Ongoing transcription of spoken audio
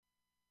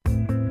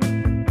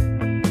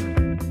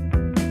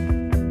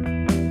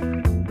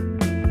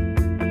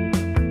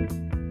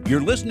You're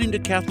listening to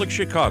Catholic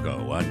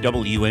Chicago on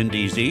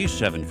WNDZ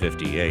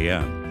 750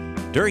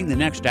 AM. During the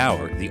next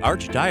hour, the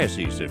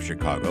Archdiocese of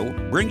Chicago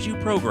brings you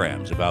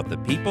programs about the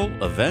people,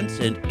 events,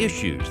 and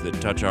issues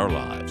that touch our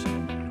lives.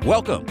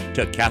 Welcome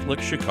to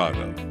Catholic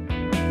Chicago.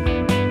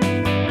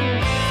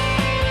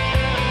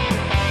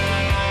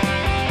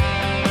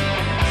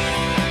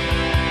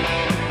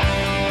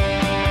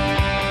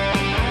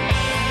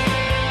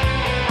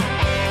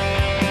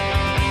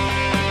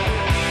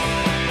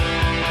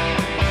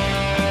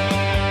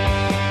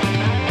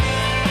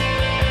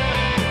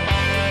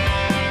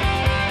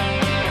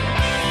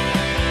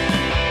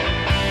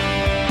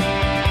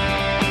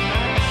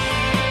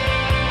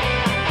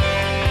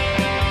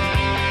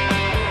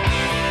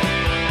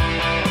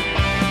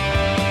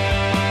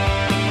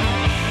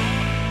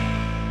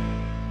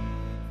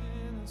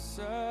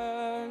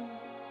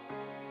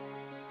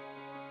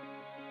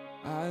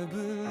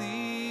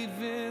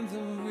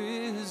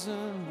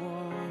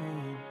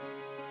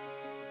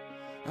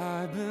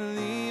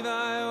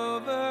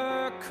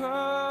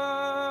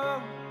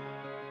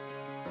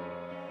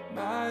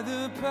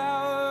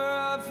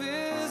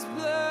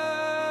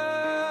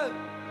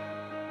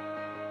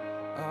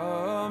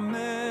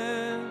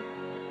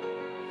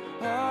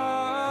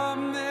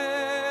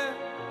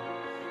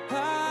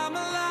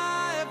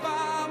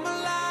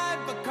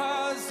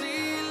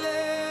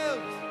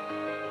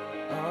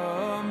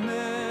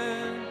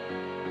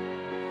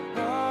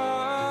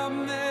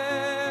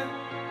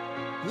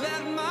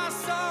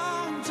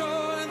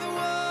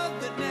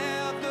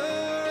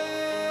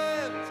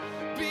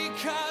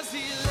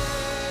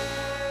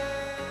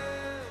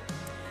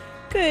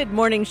 Good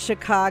morning,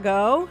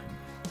 Chicago.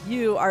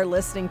 You are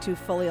listening to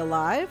Fully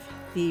Alive,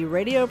 the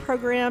radio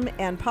program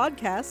and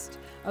podcast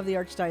of the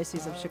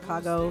Archdiocese of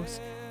Chicago's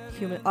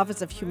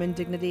Office of Human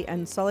Dignity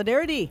and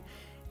Solidarity.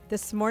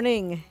 This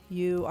morning,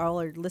 you all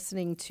are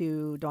listening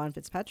to Dawn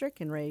Fitzpatrick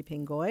and Ray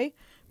Pingoy,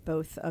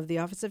 both of the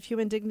Office of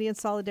Human Dignity and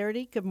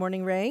Solidarity. Good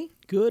morning, Ray.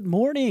 Good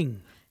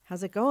morning.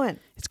 How's it going?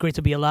 It's great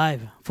to be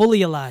alive.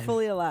 Fully alive.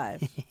 Fully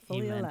alive.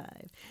 Fully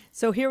alive.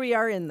 So here we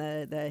are in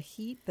the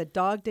heat, the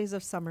dog days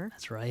of summer.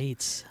 That's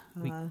right.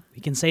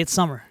 We can say it's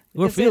summer.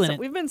 We're feeling it.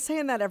 We've been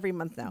saying that every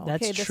month now.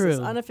 That's this true. Is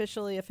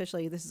unofficially,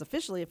 officially. This is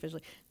officially.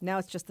 Now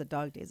it's just the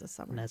dog days of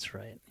summer. That's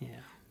right.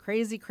 Yeah.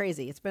 Crazy.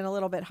 It's been a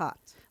little bit hot.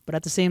 But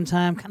at the same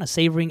time, kind of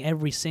savoring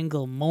every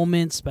single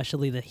moment,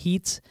 especially the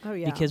heat. Oh,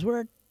 yeah. Because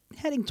we're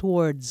heading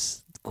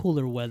towards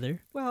cooler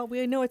weather. Well,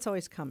 we know it's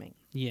always coming.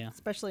 Yeah.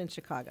 Especially in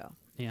Chicago.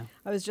 Yeah.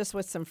 I was just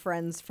with some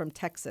friends from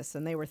Texas,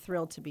 and they were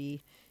thrilled to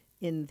be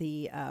in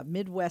the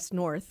Midwest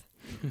North,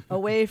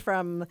 away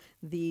from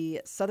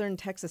the southern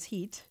Texas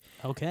heat.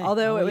 Okay.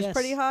 Although it was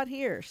pretty hot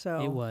here.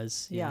 So it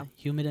was. Yeah.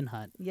 Humid and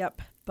hot.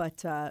 Yep.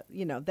 But,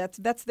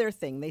 that's their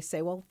thing. They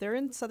say, well, they're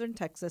in southern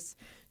Texas,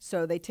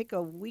 so they take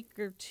a week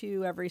or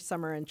two every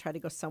summer and try to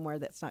go somewhere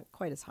that's not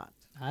quite as hot.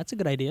 That's a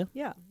good idea.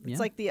 Yeah. It's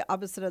like the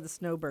opposite of the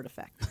snowbird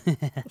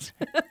effect.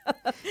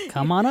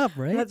 Come on up,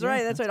 right? That's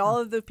right. That's right. All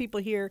of the people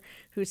here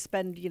who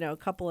spend, a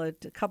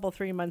couple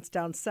 3 months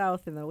down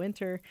south in the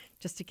winter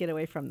just to get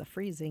away from the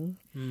freezing.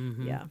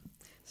 Mm-hmm. Yeah.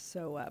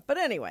 So, but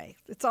anyway,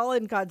 it's all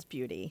in God's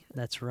beauty.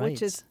 That's right.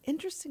 Which is,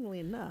 interestingly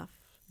enough,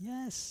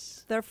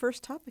 yes, their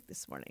first topic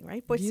this morning,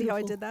 right? Boy, see how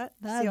I did that?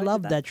 I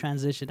love that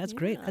transition. That's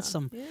great. That's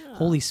some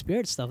Holy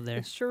Spirit stuff there.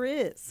 It sure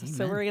is. Amen.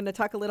 So we're going to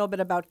talk a little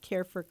bit about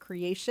care for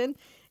creation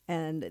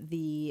and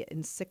the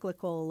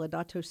encyclical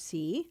Laudato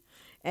Si.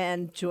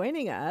 And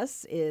joining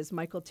us is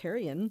Michael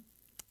Therrien,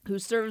 who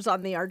serves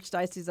on the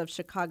Archdiocese of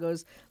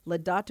Chicago's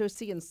Laudato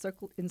Si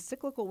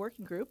encyclical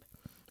working group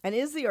and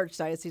is the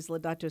Archdiocese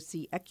Laudato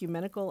Si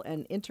ecumenical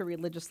and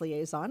interreligious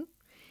liaison.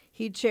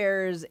 He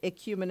chairs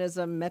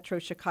Ecumenism Metro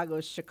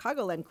Chicago's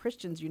Chicagoland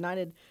Christians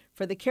United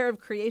for the Care of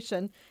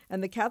Creation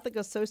and the Catholic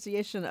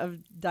Association of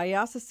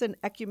Diocesan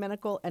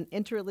Ecumenical and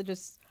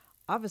Interreligious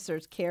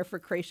Officers Care for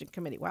Creation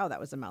Committee. Wow, that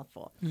was a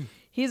mouthful.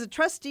 He's a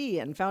trustee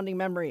and founding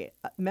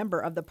member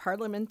of the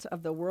Parliament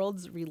of the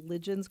World's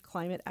Religions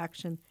Climate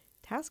Action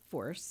Task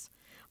Force.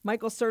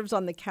 Michael serves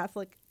on the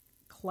Catholic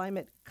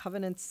Climate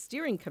Covenants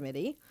Steering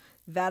Committee,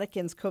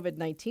 Vatican's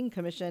COVID-19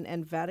 Commission,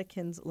 and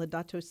Vatican's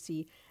Laudato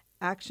Si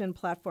Action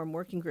Platform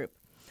Working Group.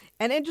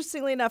 And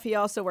interestingly enough, he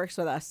also works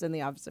with us in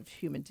the Office of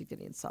Human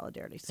Dignity and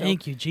Solidarity. So,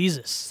 thank you,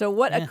 Jesus. So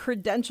what a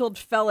credentialed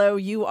fellow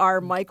you are,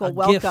 Michael.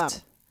 Welcome.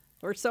 Gift.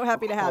 We're so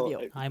happy to have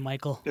you. Hi,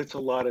 Michael. It's a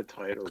lot of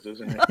titles,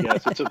 isn't it?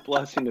 Yes, it's a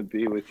blessing to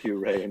be with you,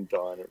 Ray and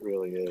Dawn. It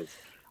really is.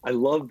 I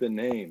love the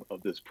name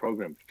of this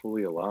program,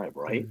 Fully Alive,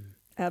 right?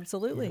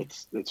 Absolutely.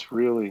 It's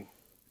really,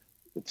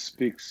 it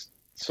speaks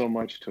so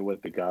much to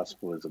what the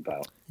gospel is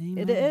about.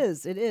 Amen. It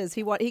is.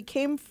 He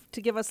came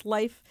to give us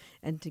life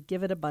and to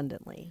give it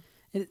abundantly.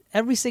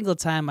 Every single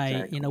time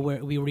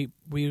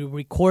we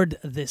record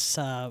this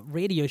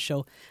radio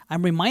show,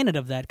 I'm reminded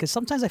of that because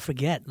sometimes I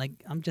forget. Like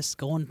I'm just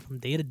going from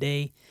day to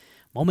day,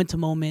 moment to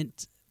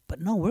moment.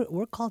 But no,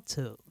 we're called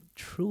to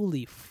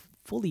truly,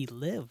 fully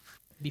live,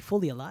 be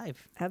fully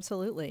alive.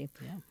 Absolutely.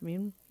 Yeah. I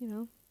mean,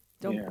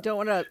 don't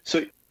want to.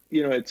 So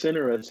it's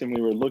interesting.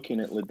 We were looking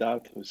at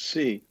Laudato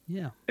Si,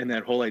 and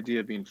that whole idea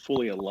of being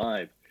fully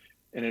alive,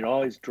 and it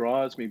always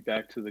draws me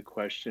back to the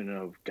question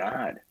of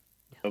God,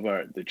 of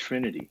the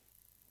Trinity,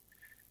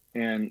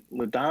 and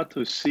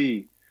Laudato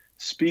Si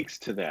speaks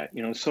to that.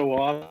 So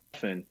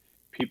often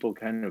people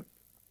kind of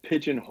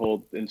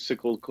pigeonhole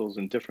encyclicals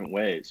in different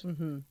ways,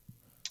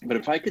 but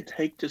if I could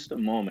take just a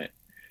moment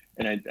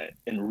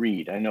and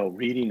read, I know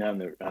reading on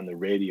the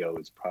radio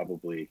is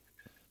probably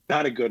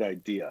not a good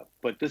idea,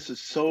 but this is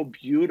so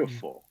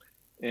beautiful.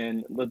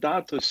 And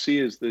Laudato Si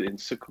is the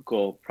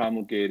encyclical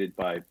promulgated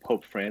by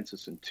Pope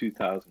Francis in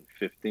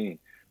 2015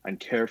 on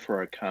care for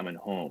our common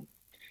home.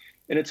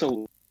 And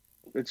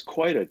it's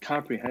quite a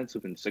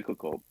comprehensive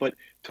encyclical, but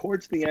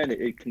towards the end,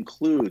 it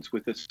concludes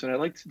with this, and I'd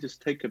like to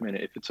just take a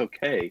minute, if it's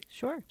okay,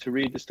 to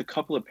read just a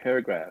couple of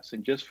paragraphs,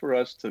 and just for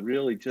us to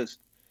really just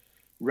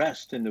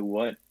rest into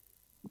what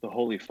the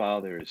Holy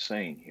Father is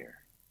saying here.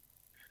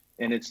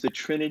 And it's the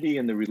Trinity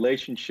and the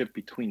relationship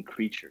between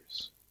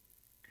creatures.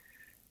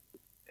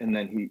 And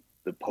then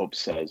the Pope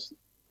says,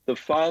 the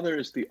Father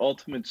is the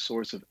ultimate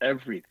source of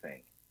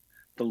everything,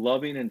 the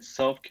loving and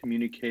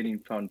self-communicating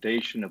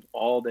foundation of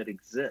all that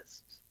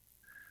exists.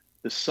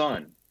 The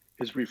Son,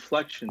 his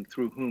reflection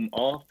through whom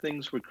all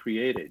things were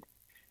created,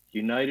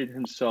 united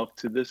himself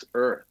to this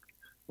earth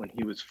when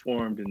he was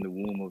formed in the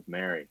womb of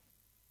Mary.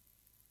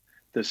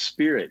 The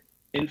Spirit,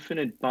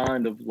 infinite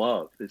bond of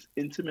love, is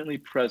intimately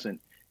present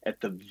at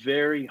the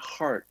very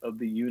heart of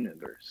the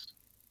universe,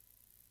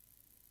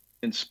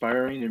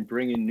 inspiring and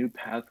bringing new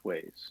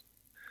pathways.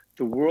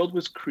 The world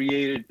was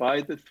created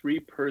by the three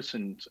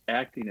persons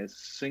acting as a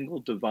single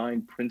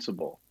divine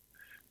principle,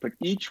 but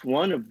each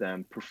one of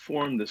them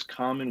performed this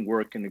common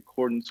work in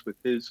accordance with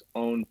his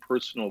own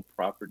personal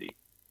property.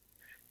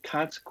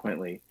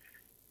 Consequently,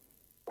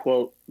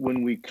 quote,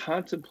 when we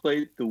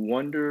contemplate the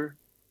wonder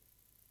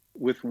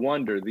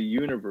the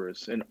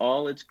universe and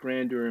all its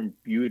grandeur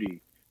and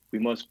beauty, we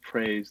must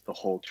praise the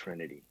whole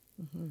Trinity.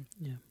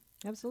 Yeah,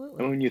 absolutely.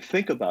 And when you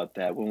think about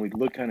that, when we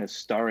look on a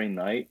starry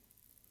night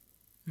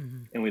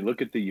and we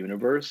look at the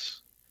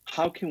universe,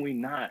 how can we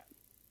not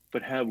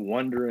but have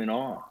wonder and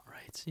awe?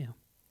 Right, yeah.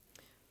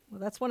 Well,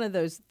 that's one of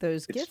those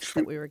gifts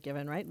that we were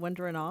given, right?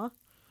 Wonder and awe.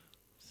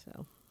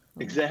 So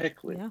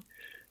exactly. Yeah.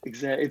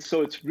 Exactly.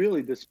 So it's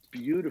really this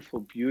beautiful,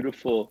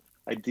 beautiful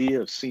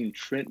idea of seeing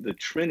the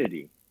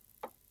Trinity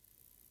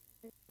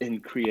in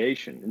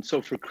creation. And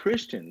so for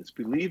Christians,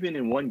 believing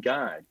in one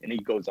God, and he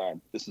goes on,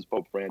 this is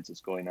Pope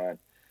Francis going on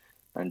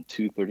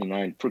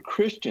 239. For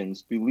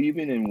Christians,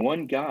 believing in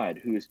one God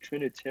who is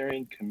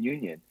Trinitarian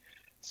communion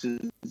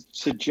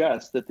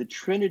suggests that the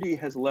Trinity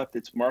has left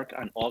its mark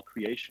on all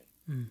creation.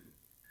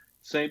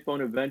 Saint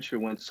Bonaventure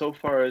went so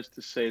far as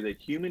to say that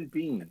human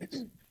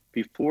beings,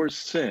 before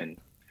sin,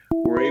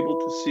 were able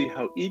to see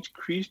how each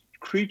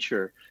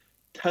creature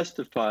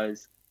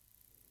testifies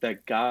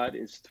that God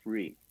is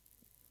three.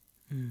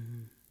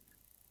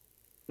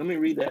 Let me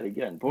read that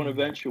again.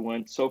 Bonaventure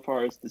went so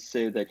far as to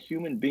say that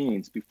human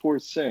beings, before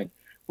sin,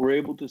 were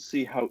able to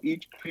see how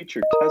each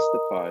creature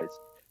testifies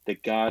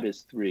that God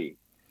is three.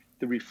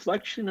 The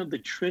reflection of the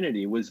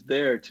Trinity was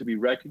there to be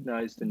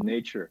recognized in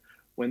nature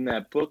when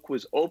that book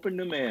was opened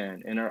to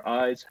man and our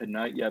eyes had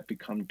not yet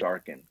become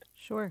darkened.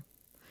 Sure.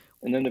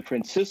 And then the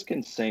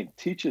Franciscan saint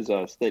teaches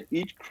us that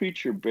each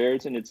creature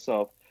bears in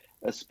itself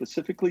a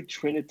specifically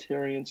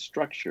Trinitarian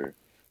structure,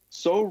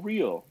 so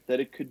real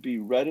that it could be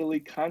readily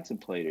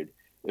contemplated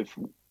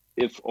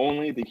if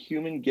only the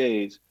human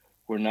gaze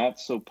were not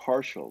so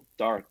partial,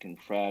 dark, and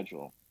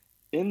fragile.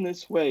 In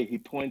this way, he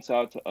points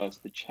out to us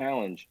the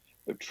challenge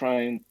of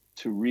trying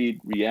to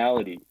read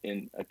reality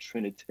in a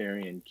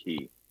Trinitarian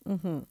key.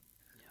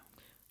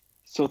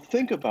 So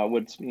think about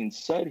what's being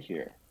said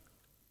here.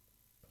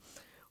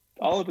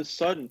 All of a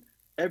sudden,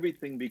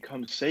 everything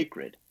becomes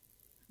sacred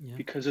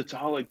because it's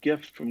all a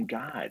gift from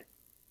God.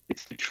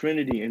 It's the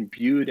Trinity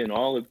imbued in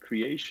all of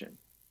creation.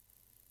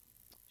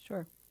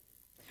 Sure.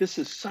 This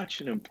is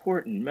such an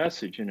important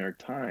message in our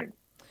time,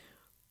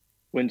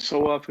 when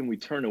so often we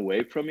turn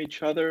away from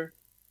each other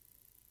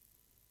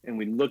and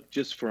we look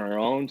just for our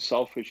own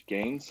selfish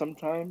gain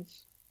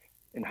sometimes.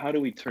 And how do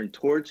we turn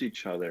towards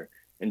each other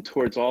and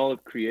towards all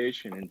of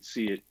creation and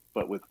see it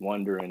but with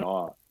wonder and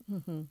awe,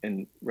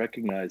 and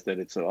recognize that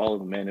it's all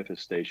a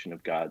manifestation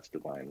of God's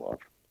divine love?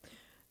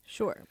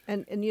 Sure.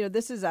 And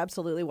this is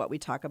absolutely what we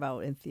talk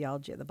about in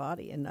Theology of the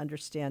Body, and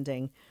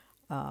understanding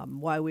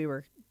why we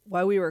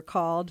were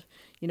called,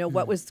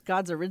 what was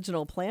God's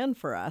original plan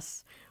for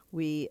us.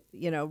 We,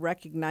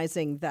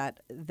 recognizing that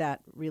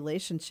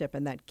relationship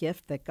and that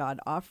gift that God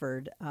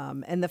offered,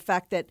 and the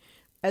fact that,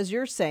 as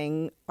you're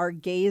saying, our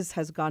gaze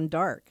has gone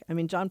dark. I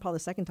mean, John Paul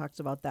II talks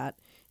about that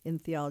in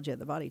Theology of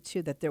the Body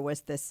too, that there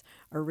was this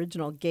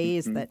original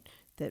gaze that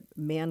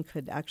man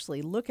could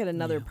actually look at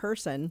another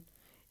person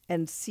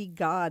and see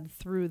God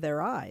through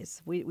their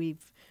eyes.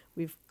 We've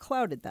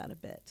clouded that a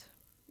bit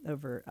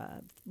over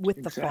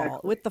with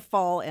the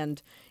fall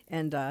and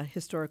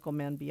historical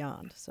man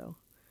beyond. So,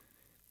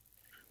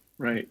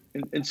 right,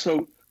 and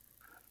so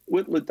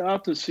what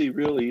Laudato Si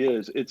really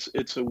is,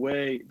 it's a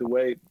way, the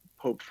way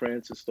Pope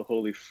Francis, the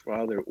Holy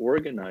Father,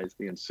 organized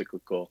the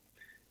encyclical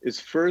is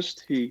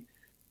first he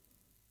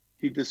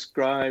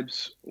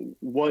describes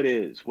what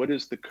is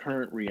the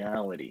current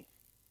reality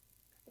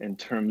in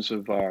terms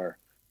of our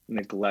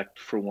neglect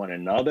for one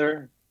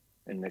another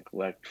and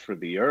neglect for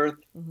the earth,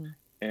 mm-hmm.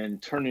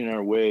 and turning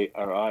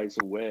our eyes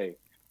away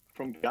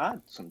from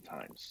God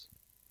sometimes.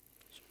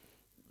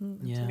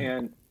 Yeah.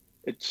 And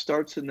it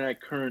starts in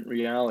that current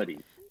reality.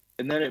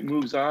 And then it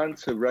moves on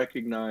to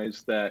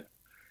recognize that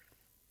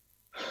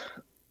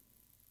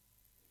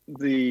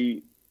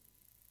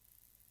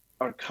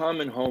our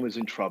common home is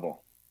in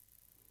trouble.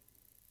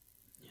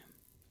 Yeah.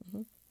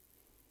 Mm-hmm.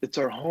 It's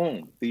our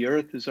home. The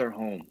earth is our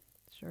home.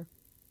 Sure.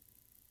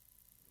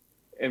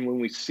 And when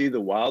we see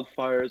the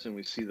wildfires and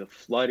we see the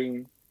flooding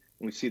and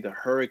we see the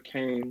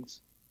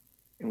hurricanes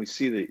and we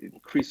see the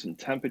increase in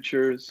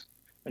temperatures,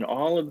 and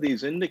all of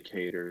these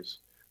indicators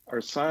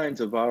are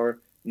signs of our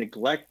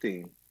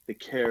neglecting the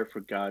care for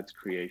God's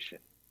creation.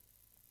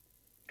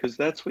 Because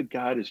that's what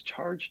God has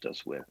charged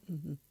us with,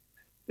 mm-hmm.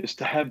 is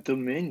to have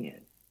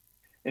dominion.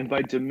 And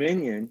by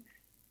dominion,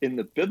 in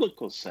the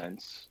biblical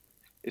sense,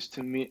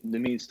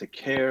 means to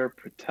care,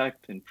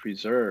 protect, and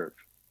preserve.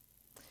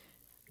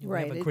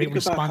 Right. We have a great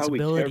responsibility. Think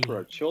about how we care for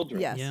our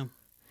children. Yes. Yeah.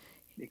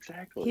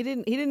 Exactly. He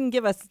didn't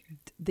give us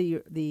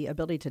the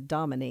ability to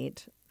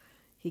dominate.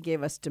 He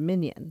gave us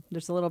dominion.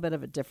 There's a little bit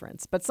of a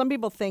difference. But some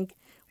people think,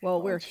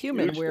 well, we're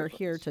human. We're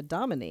here to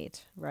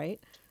dominate,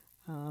 right?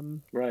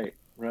 Right.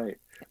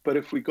 But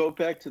if we go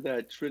back to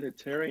that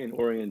Trinitarian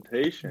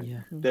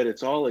orientation, that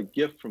it's all a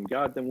gift from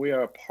God, then we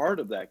are a part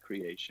of that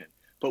creation.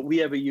 But we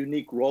have a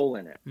unique role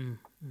in it.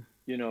 Mm-hmm.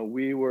 You know,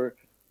 we were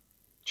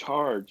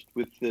charged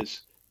with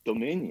this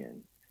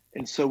dominion.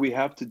 And so we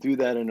have to do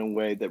that in a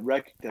way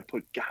that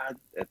put God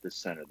at the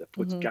center, that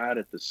puts mm-hmm. God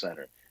at the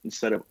center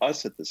instead of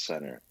us at the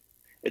center.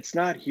 It's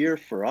not here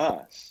for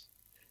us.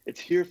 It's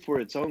here for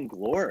its own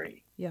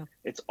glory. Yeah.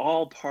 It's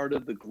all part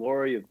of the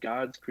glory of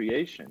God's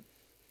creation.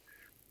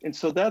 And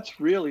so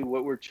that's really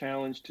what we're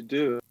challenged to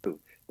do,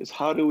 is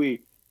how do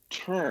we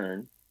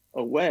turn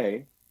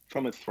away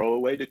from a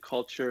throwaway to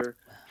culture,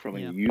 from a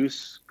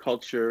use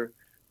culture,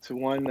 to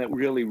one that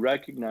really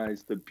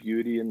recognizes the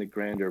beauty and the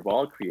grandeur of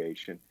all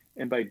creation.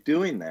 And by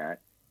doing that,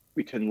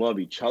 we can love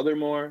each other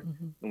more,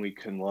 mm-hmm. and we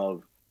can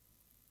love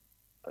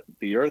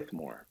the earth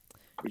more.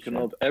 We can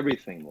love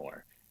everything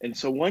more. And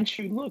so once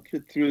you look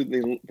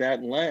through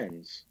that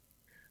lens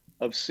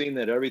of seeing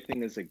that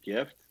everything is a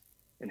gift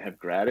and have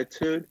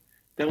gratitude,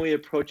 then we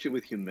approach it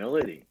with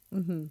humility.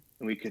 Mm-hmm. And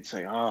we could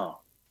say,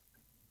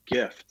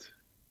 gift.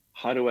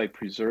 How do I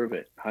preserve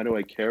it? How do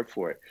I care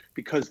for it?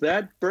 Because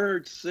that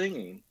bird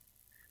singing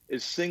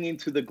is singing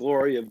to the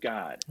glory of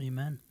God.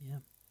 Amen. Yeah.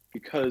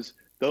 Because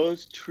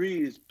those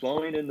trees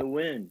blowing in the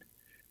wind,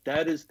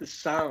 that is the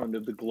sound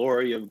of the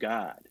glory of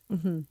God.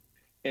 Mm-hmm.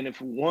 And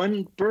if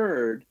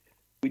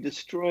we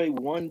destroy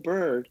one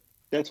bird,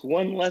 that's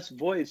one less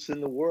voice in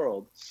the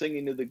world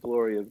singing to the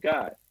glory of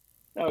God.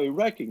 Now we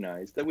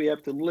recognize that we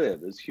have to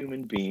live as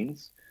human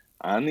beings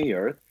on the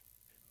earth,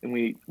 and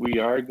we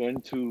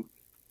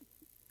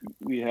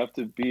have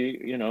to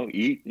be,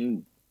 eat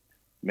and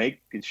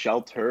make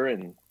shelter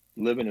and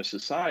live in a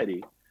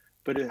society.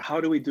 But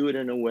how do we do it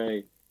in a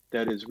way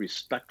that is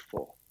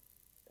respectful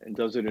and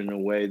does it in a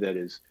way that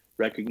is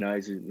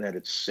recognizing that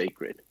it's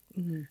sacred?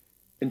 Mm-hmm.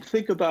 And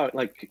think about,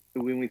 like,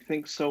 when we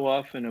think so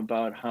often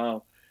about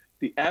how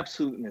the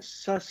absolute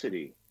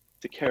necessity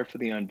to care for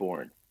the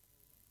unborn.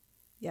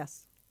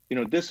 Yes.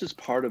 This is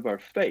part of our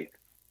faith.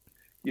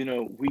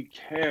 We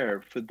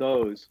care for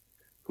those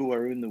who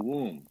are in the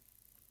womb,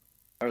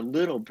 our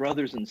little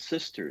brothers and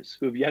sisters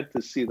who have yet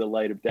to see the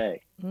light of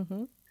day.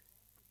 Mm-hmm.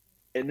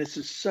 And this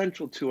is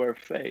central to our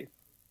faith.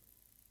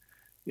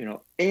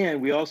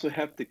 And we also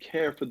have to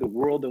care for the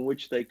world in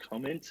which they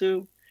come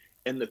into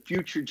and the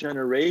future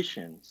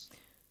generations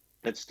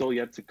that's still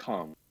yet to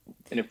come.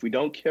 And if we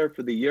don't care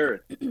for the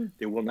earth,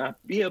 there will not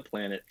be a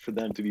planet for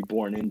them to be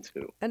born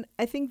into. And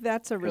I think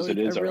that's a really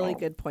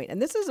good point.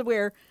 And this is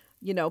where,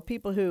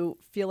 people who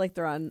feel like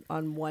they're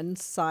on one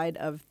side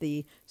of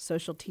the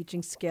social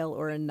teaching scale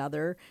or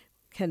another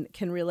can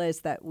realize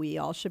that we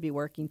all should be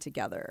working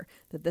together,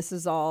 that this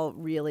is all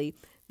really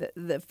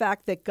the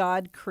fact that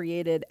God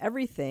created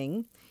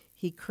everything.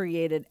 He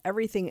created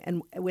everything,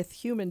 and with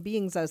human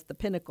beings as the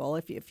pinnacle.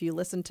 If you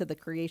listen to the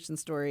creation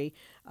story,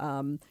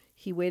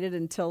 he waited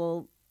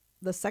until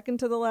the second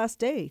to the last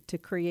day to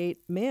create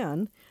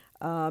man,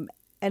 and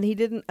he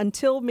didn't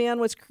until man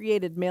was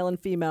created, male and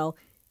female.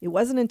 It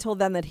wasn't until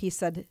then that he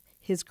said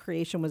his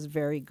creation was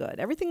very good.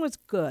 Everything was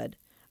good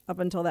up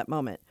until that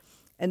moment.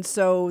 And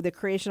so the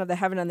creation of the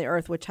heaven and the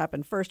earth, which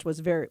happened first,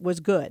 was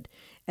good.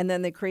 And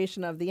then the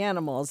creation of the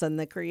animals and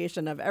the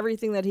creation of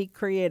everything that he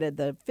created,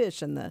 the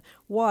fish and the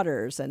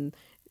waters, and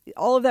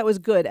all of that was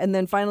good. And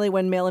then finally,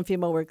 when male and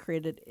female were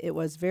created, it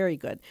was very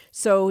good.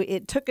 So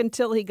it took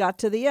until he got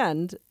to the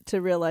end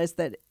to realize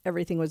that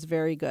everything was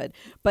very good.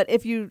 But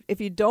if you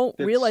don't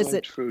realize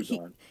it,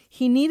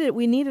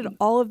 we needed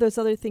all of those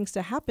other things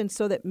to happen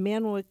so that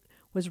man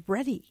was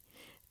ready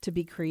to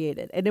be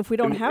created. And if we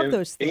don't have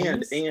those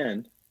things...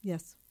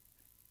 Yes.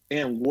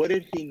 And what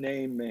did he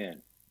name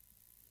man?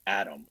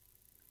 Adam.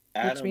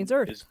 Adam, which means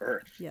earth. Is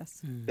earth.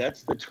 Yes.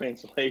 That's the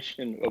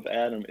translation of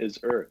Adam is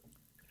earth.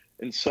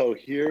 And so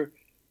here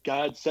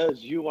God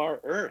says you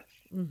are earth.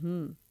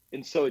 Mm-hmm.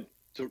 And so it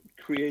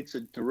creates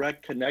a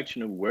direct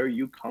connection of where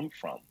you come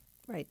from.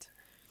 Right.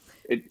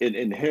 It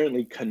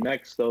inherently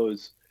connects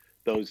those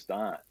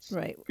dots.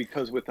 Right.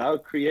 Because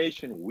without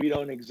creation, we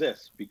don't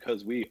exist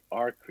because we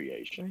are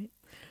creation. Right.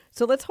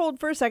 So let's hold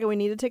for a second. We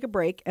need to take a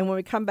break. And when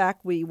we come back,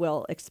 we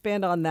will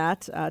expand on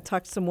that,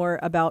 talk some more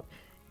about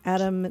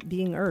Adam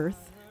being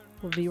earth.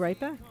 We'll be right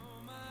back.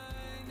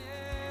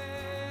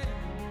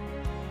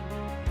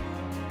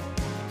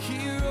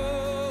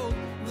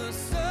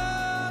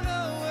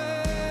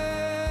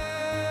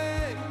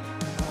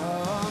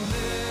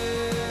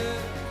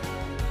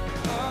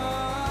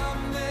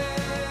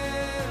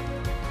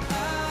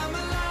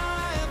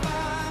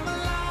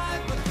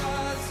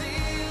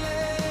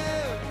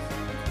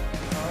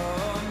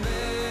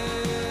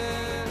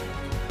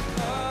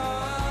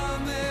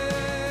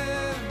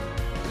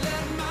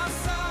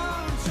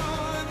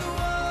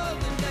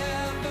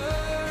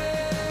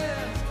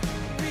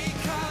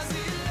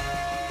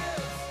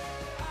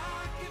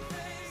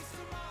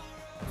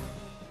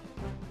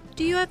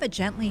 Do you have a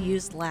gently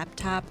used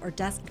laptop or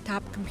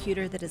desktop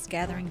computer that is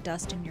gathering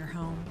dust in your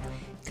home?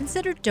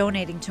 Consider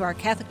donating to our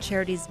Catholic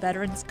Charities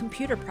Veterans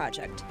Computer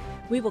Project.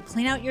 We will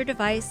clean out your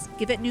device,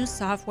 give it new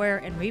software,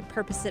 and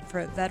repurpose it for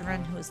a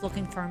veteran who is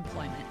looking for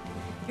employment.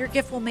 Your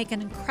gift will make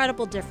an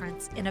incredible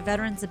difference in a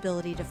veteran's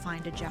ability to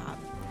find a job.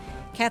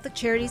 Catholic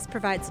Charities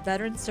provides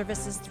veteran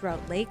services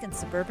throughout Lake and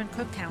suburban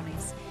Cook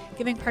counties,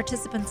 giving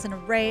participants an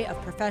array of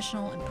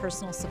professional and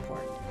personal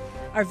support.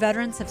 Our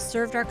veterans have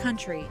served our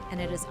country,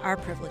 and it is our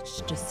privilege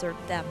to serve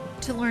them.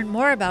 To learn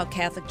more about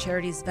Catholic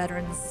Charities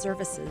Veterans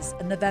Services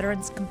and the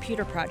Veterans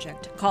Computer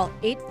Project, call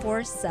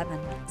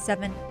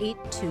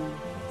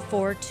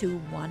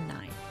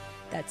 847-782-4219.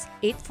 That's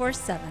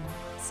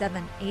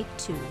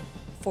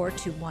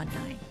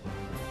 847-782-4219.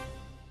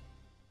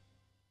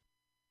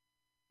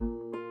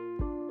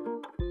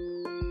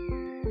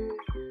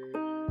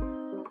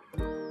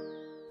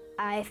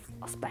 I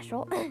feel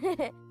special.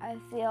 I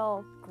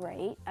feel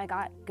great. I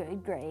got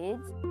good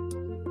grades.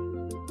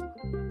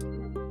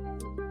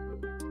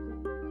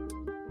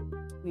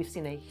 We've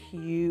seen a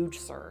huge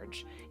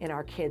surge in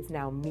our kids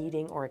now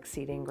meeting or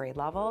exceeding grade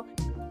level.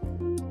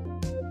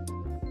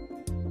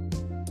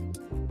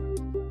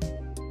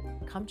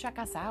 Come check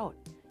us out.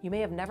 You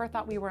may have never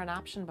thought we were an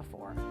option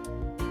before.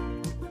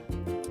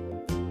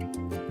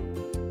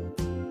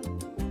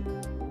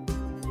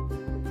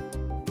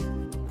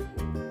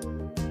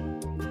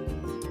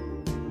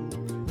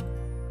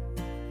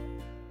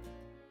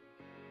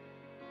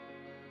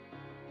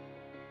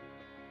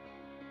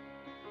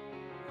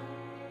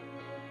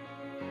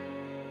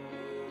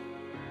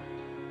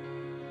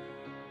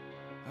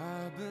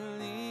 I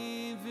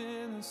believe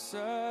in the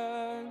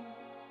sun.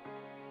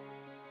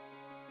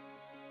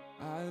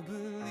 I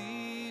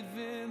believe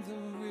in the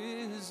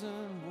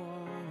risen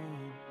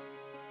one.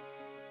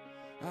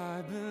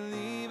 I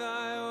believe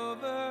I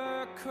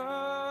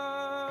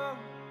overcome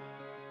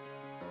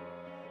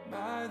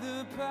by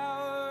the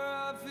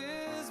power of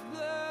his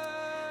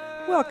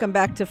blood. Welcome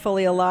back to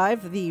Fully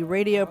Alive, the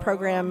radio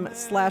program /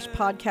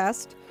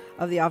 podcast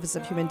of the Office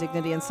of Human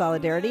Dignity and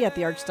Solidarity at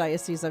the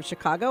Archdiocese of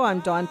Chicago. I'm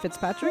Dawn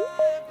Fitzpatrick.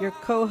 Your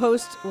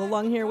co-host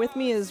along here with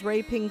me is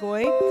Ray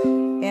Pingoy,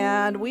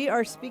 and we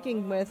are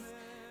speaking with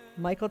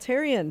Michael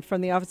Therrien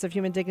from the Office of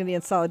Human Dignity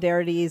and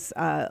Solidarity's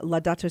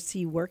Laudato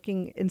Si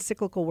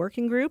encyclical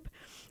working group.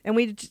 And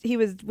we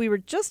were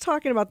just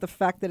talking about the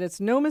fact that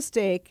it's no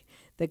mistake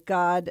that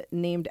God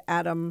named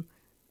Adam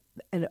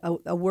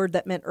a word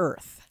that meant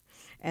earth,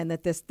 and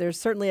that there's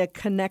certainly a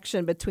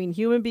connection between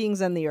human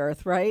beings and the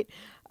earth, right?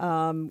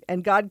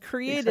 And God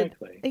created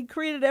He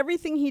created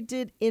everything He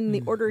did in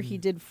the order He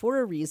did for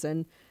a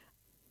reason.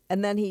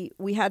 And then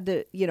we had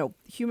to,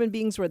 human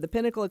beings were the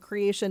pinnacle of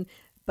creation,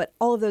 but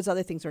all of those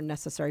other things are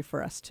necessary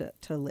for us to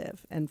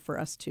live and for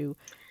us to.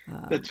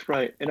 That's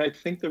right. And I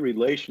think the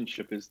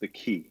relationship is the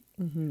key.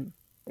 Mm-hmm.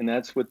 And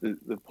that's what the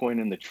point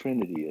in the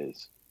Trinity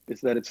is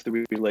that it's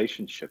the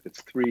relationship.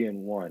 It's 3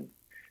 in 1.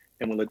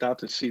 And what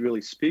Laudato Si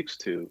really speaks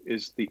to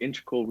is the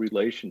integral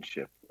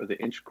relationship or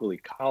the integral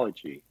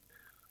ecology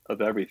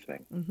of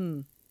everything.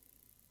 Mm-hmm.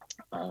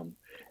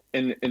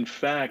 And in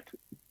fact,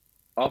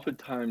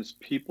 oftentimes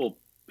people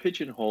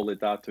pigeonhole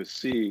Laudato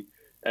Si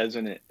as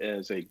a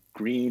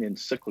green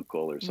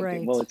encyclical or something.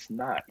 Right. Well, it's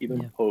not.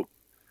 Even Pope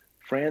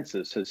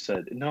Francis has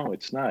said, no,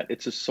 it's not.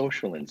 It's a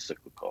social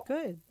encyclical.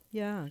 Good.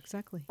 Yeah,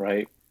 exactly.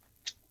 Right.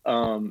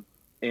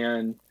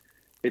 And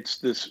it's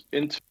this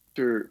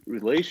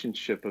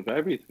interrelationship of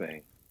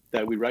everything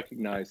that we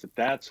recognize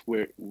that's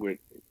where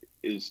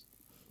is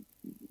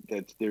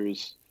that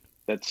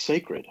that's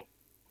sacred.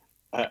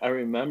 I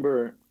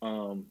remember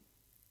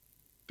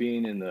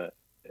being at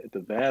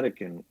the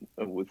Vatican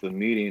with a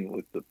meeting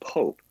with the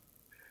Pope,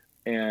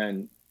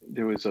 and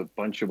there was a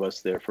bunch of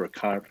us there for a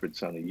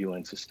conference on the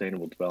UN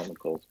Sustainable Development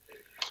Goals.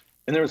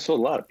 And there was still a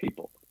lot of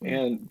people.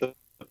 And the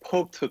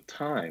Pope took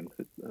time,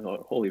 the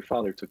Holy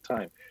Father took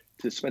time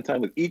to spend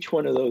time with each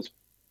one of those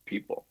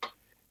people.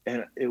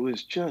 And it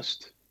was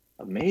just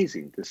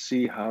amazing to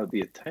see how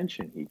the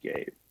attention he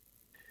gave.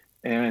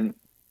 And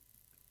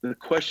the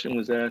question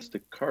was asked to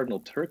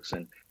Cardinal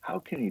Turkson, how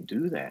can he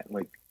do that?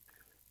 Like,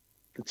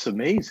 it's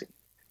amazing.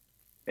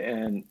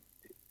 And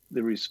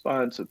the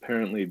response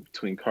apparently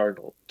between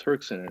Cardinal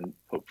Turkson and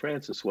Pope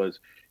Francis was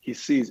he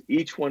sees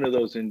each one of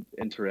those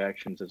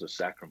interactions as a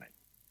sacrament.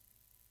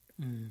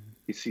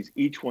 He sees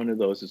each one of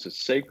those as a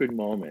sacred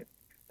moment,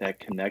 that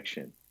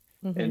connection.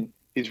 And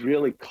he's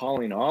really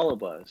calling all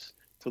of us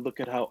to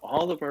look at how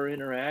all of our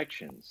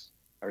interactions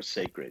are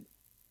sacred,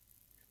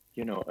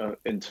 you know,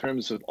 in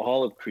terms of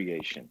all of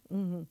creation.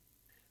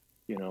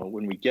 You know,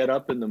 when we get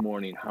up in the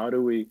morning, how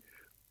do we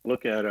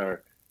look at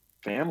our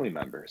family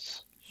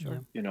members?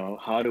 You know,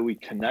 how do we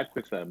connect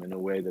with them in a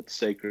way that's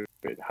sacred?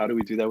 How do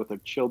we do that with our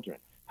children?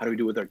 How do we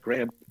do it with our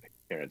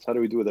grandparents? How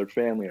do we do it with our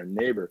family, our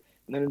neighbor?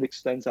 And then it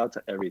extends out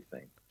to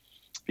everything,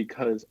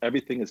 because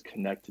everything is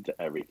connected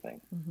to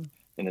everything.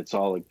 And it's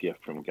all a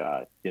gift from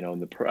God. You know,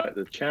 and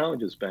the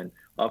challenge has been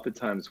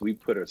oftentimes we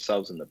put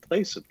ourselves in the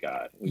place of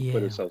God. We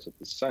put ourselves at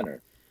the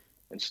center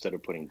instead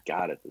of putting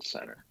God at the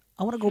center.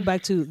 I want to go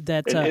back to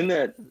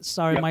that.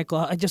 Sorry, Michael.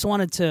 I just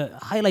wanted to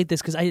highlight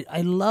this because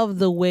I love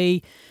the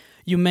way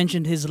you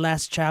mentioned his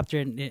last chapter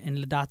in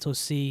Laudato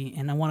Si,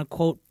 and I want to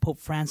quote Pope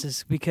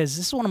Francis because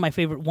this is one of my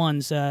favorite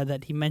ones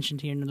that he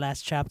mentioned here in the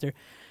last chapter.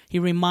 He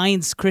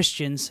reminds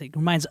Christians, he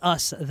reminds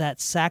us that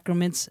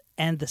sacraments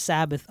and the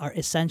Sabbath are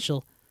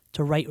essential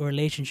to right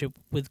relationship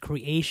with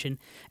creation.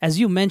 As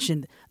you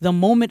mentioned, the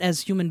moment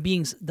as human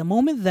beings, the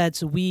moment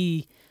that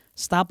we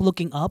stop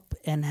looking up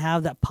and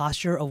have that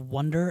posture of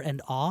wonder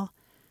and awe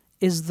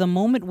is the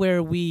moment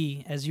where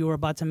we, as you were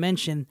about to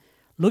mention,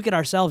 look at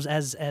ourselves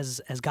as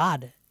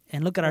God.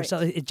 And look at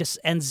ourselves, it just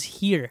ends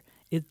here.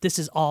 This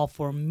is all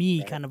for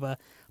me kind of a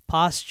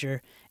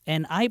posture.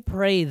 And I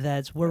pray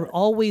that we're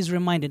always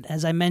reminded,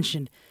 as I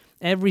mentioned,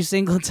 every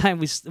single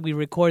time we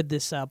record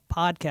this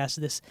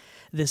podcast,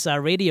 this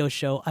radio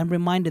show, I'm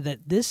reminded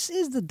that this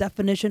is the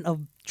definition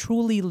of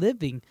truly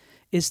living,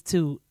 is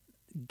to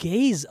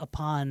gaze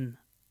upon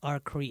our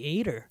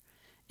Creator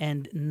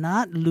and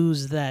not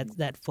lose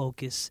that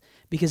focus,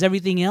 because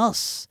everything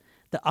else,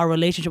 our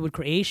relationship with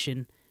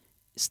creation,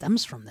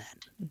 stems from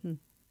that.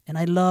 And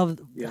I love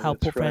how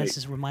Pope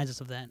Francis reminds us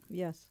of that.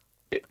 Yes.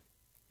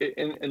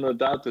 In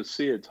Laudato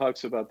Si, it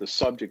talks about the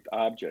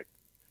subject-object.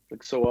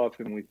 Like so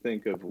often we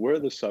think of we're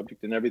the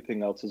subject and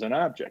everything else is an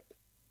object.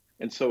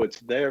 And so it's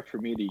there for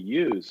me to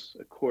use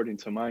according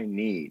to my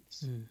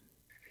needs.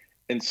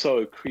 And so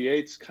it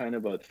creates kind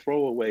of a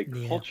throwaway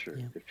culture,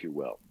 if you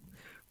will,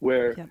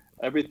 where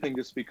everything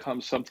just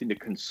becomes something to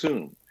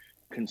consume.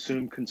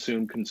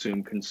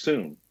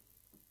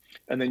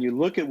 And then you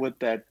look at what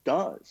that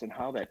does and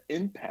how that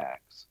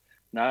impacts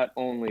not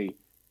only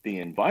the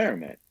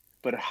environment,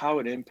 but how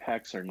it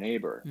impacts our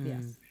neighbor.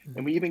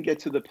 And we even get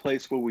to the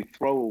place where we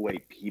throw away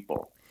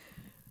people.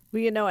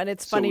 Well, you know, and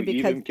it's funny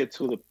because even get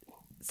to the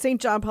St.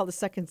 John Paul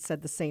II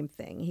said the same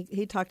thing.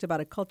 He talked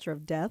about a culture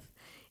of death,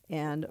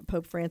 and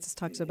Pope Francis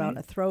talks about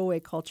a throwaway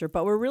culture.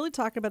 But we're really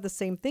talking about the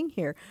same thing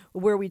here,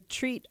 where we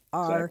treat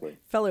our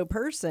fellow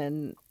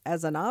person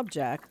as an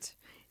object.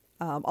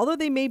 Although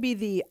they may be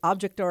the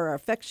object of our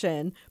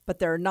affection, but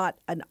they're not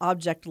an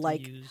object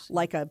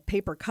like a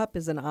paper cup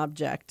is an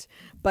object.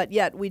 But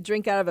yet we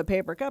drink out of a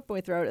paper cup and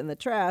we throw it in the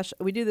trash.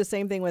 We do the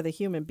same thing with a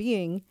human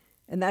being,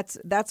 and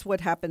that's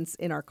what happens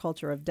in our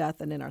culture of death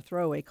and in our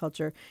throwaway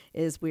culture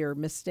is we are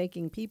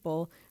mistaking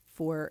people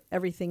for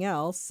everything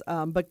else.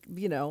 But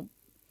you know,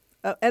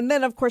 and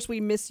then of course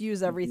we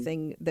misuse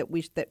everything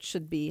that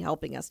should be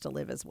helping us to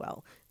live as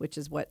well, which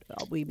is what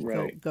we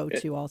go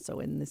to also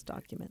in this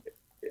document.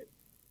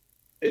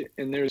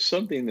 And there's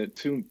something that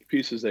two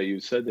pieces that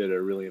you said that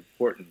are really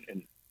important,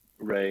 and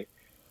Ray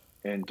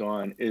and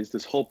Dawn, is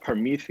this whole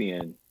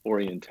Promethean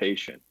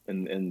orientation.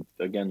 And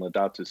again,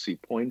 Laudato Si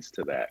points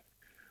to that,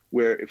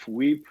 where if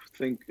we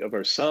think of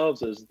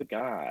ourselves as the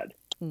God,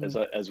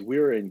 as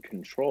we're in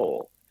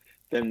control,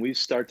 then we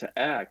start to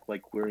act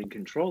like we're in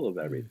control of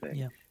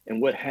everything.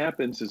 And what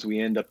happens is we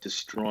end up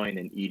destroying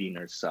and eating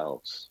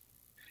ourselves.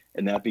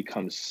 And that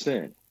becomes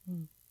sin.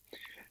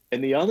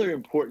 And the other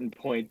important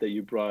point that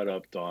you brought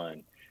up,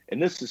 Dawn,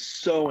 and this is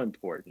so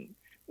important,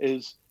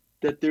 is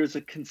that there's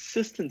a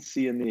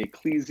consistency in the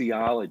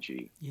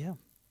ecclesiology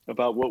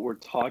about what we're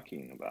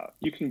talking about.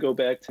 You can go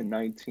back to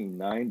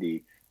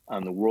 1990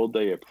 on the World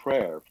Day of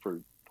Prayer for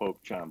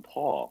Pope John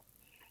Paul,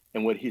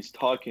 and what he's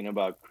talking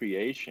about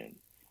creation.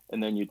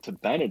 And then to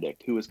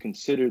Benedict, who is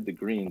considered the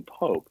Green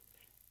Pope,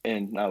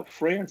 and now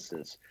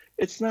Francis.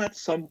 It's not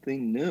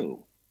something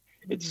new.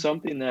 It's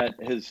something that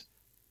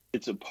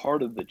it's a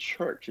part of the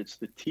church. It's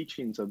the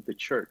teachings of the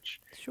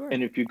church.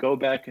 And if you go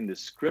back into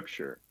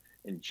scripture,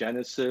 in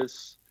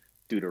Genesis,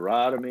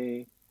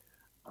 Deuteronomy,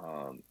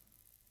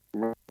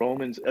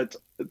 Romans,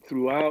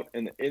 throughout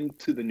and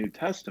into the New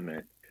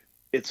Testament,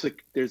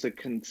 there's a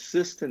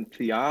consistent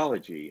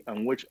theology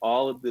on which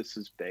all of this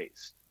is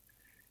based.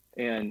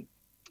 And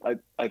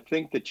I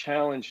think the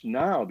challenge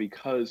now,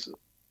 because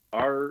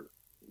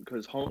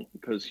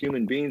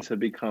human beings have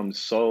become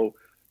so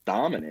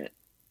dominant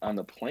on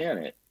the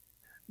planet,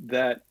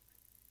 that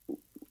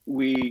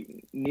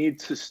we need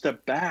to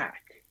step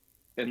back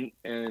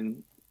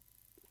and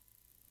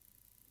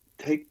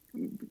take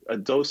a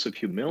dose of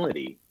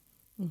humility,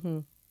 mm-hmm.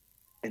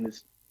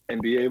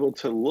 and be able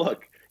to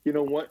look,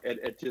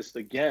 at just,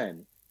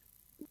 again,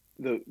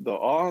 the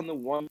awe and the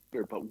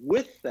wonder, but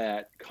with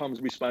that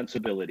comes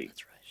responsibility.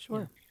 That's right.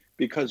 Sure.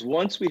 Because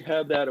once we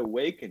have that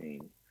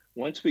awakening,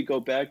 once we go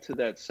back to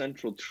that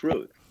central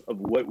truth of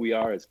what we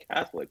are as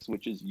Catholics,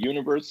 which is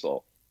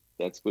universal,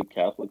 that's what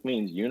Catholic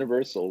means,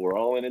 universal, we're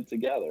all in it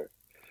together.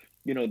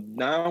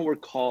 Now we're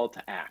called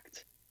to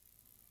act.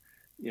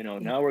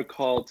 Now we're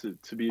called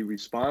to be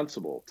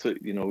responsible,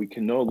 we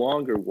can no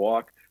longer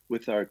walk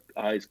with our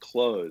eyes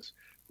closed.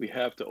 We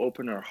have to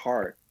open our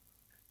heart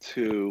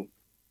to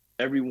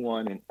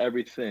everyone and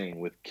everything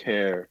with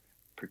care,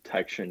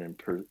 protection, and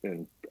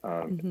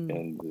mm-hmm.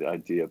 and the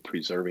idea of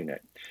preserving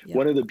it. Yeah.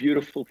 One of the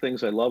beautiful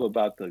things I love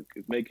about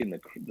making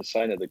the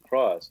sign of the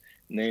cross,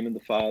 name of the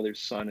Father,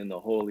 Son, and the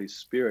Holy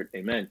Spirit,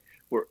 amen.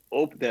 We're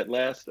that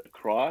last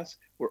cross,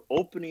 we're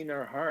opening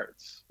our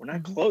hearts. We're not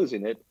mm-hmm.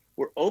 closing it,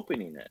 we're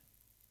opening it.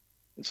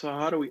 And so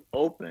how do we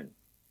open?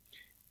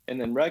 And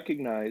then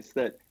recognize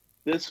that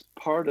this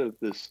part of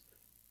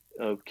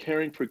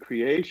caring for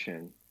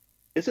creation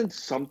isn't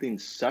something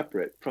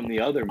separate from the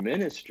other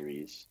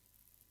ministries.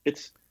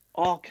 It's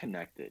all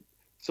connected.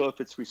 So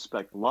if it's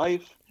respect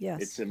life, yes.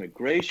 it's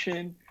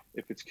immigration,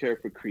 if it's care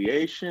for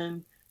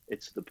creation,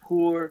 it's the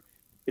poor,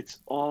 it's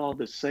all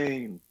the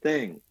same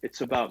thing.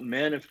 It's about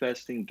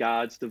manifesting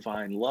God's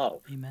divine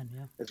love. Amen.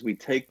 Yeah. As we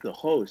take the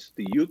host,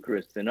 the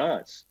Eucharist in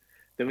us,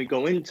 then we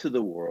go into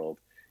the world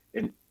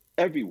in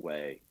every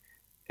way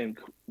and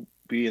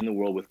be in the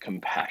world with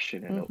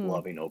compassion and mm-hmm. a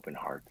loving, open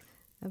heart.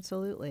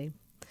 Absolutely.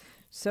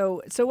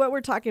 So what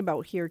we're talking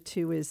about here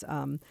too is,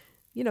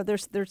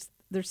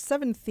 there's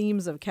 7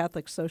 themes of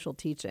Catholic social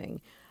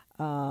teaching,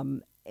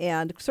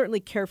 and certainly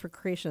care for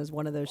creation is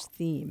one of those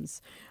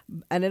themes,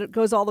 and it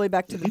goes all the way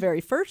back to the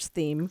very first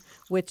theme,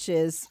 which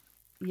is,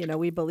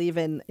 we believe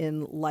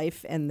in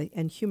life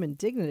and human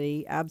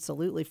dignity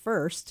absolutely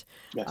first,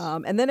 yes.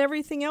 And then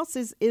everything else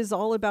is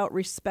all about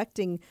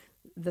respecting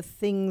the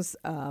things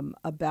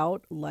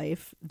about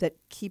life that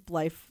keep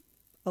life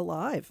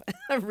alive.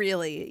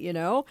 Really,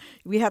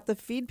 we have to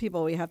feed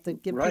people, we have to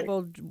give right.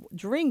 people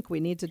drink, we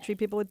need to treat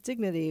people with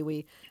dignity,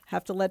 we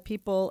have to let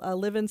people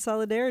live in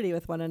solidarity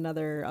with one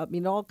another.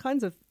 All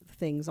kinds of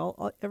things.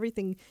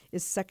 Everything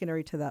is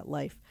secondary to that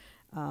life,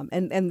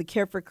 and the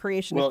care for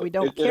creation. Well, if we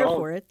don't care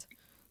for it,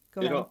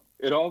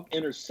 it all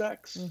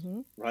intersects,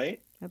 mm-hmm.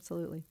 right?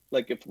 Absolutely.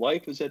 Like if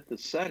life is at the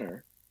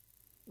center,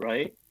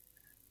 right,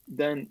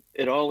 then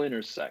it all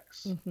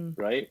intersects, mm-hmm.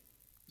 right?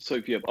 So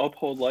if you have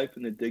uphold life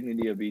and the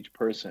dignity of each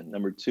person.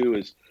 Number 2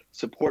 is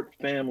support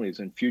families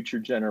and future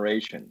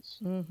generations.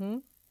 Mm-hmm.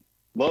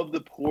 Love the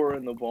poor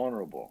and the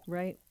vulnerable.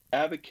 Right.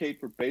 Advocate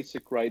for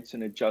basic rights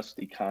and a just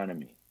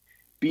economy.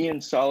 Be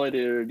in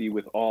solidarity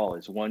with all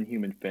as one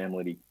human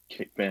family.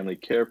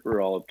 Care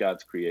for all of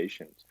God's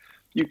creations.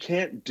 You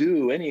can't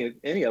do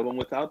any of them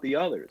without the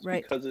others,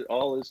 right. because it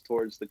all is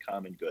towards the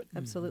common good.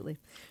 Absolutely.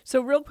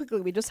 So real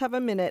quickly, we just have a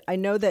minute. I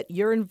know that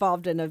you're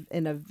involved in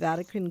a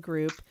Vatican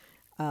group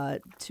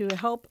to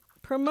help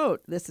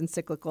promote this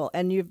encyclical,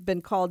 and you've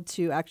been called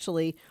to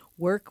actually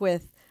work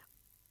with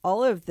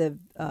all of the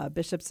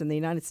bishops in the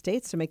United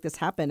States to make this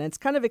happen. And it's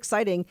kind of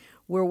exciting.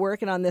 We're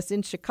working on this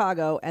in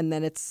Chicago, and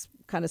then it's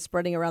kind of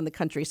spreading around the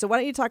country. So why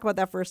don't you talk about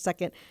that for a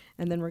second,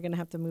 and then we're going to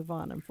have to move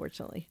on,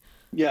 unfortunately.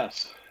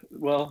 Yes.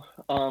 Well,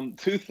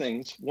 2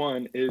 things.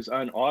 One is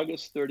on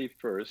August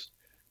 31st,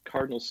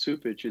 Cardinal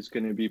Cupich is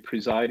going to be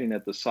presiding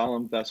at the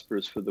Solemn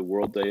Vespers for the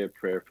World Day of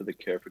Prayer for the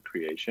Care for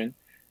Creation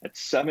at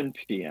 7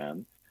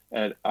 p.m.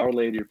 at Our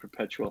Lady of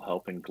Perpetual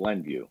Help in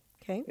Glenview.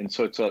 Okay. And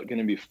so it's going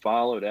to be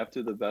followed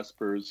after the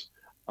Vespers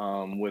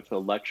with a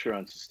lecture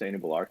on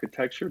sustainable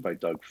architecture by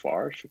Doug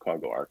Farr,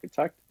 Chicago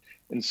architect.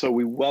 And so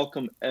we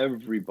welcome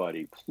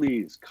everybody.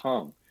 Please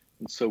come.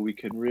 And so we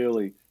can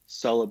really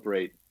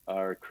celebrate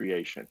our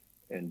creation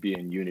and be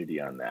in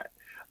unity on that.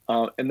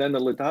 And then the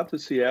Laudato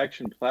Si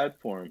Action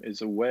platform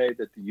is a way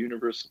that the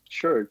Universal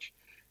Church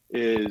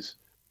is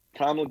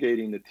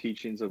promulgating the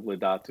teachings of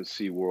Laudato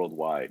Si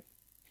worldwide.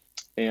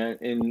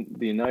 And in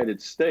the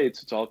United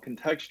States, it's all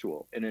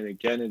contextual. And then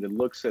again, it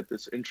looks at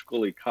this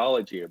integral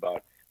ecology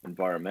about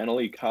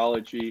environmental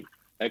ecology,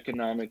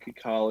 economic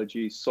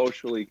ecology,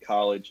 social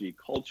ecology,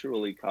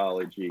 cultural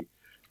ecology,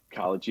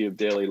 ecology of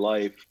daily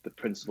life, the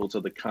principles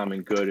of the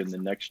common good in the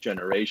next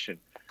generation,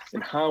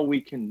 and how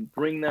we can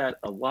bring that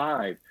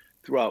alive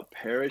throughout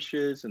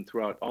parishes and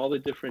throughout all the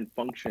different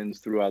functions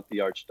throughout the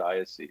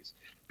archdiocese,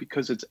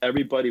 because it's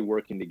everybody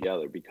working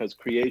together, because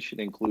creation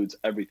includes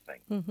everything,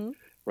 mm-hmm.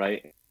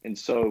 right? And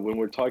so when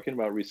we're talking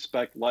about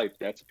respect life,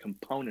 that's a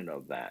component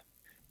of that,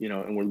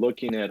 and we're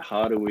looking at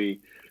how do we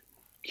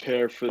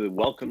care for the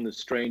welcome the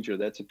stranger,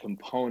 that's a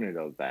component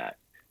of that.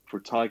 If we're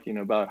talking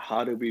about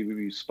how to be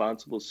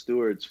responsible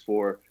stewards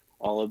for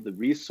all of the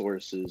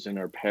resources in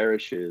our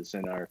parishes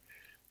and our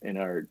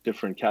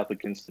different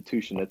Catholic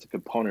institutions, that's a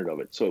component of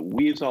it. So it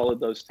weaves all of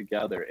those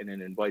together, and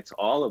it invites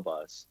all of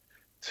us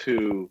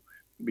to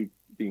be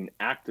being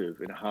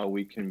active in how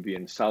we can be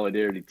in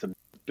solidarity to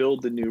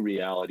build the new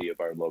reality of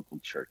our local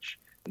church.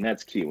 And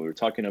that's key. When we're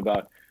talking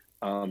about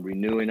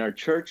renewing our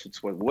church,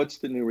 it's what's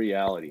the new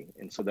reality?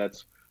 And so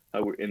that's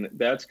how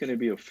that's going to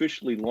be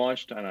officially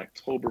launched on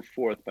October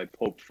 4th by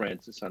Pope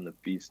Francis on the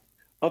Feast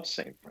of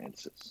St.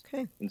 Francis.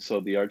 Okay. And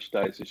so the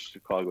Archdiocese of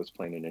Chicago is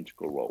playing an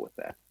integral role with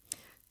that.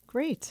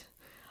 Great.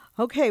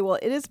 Okay, well,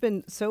 it has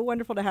been so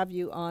wonderful to have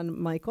you on,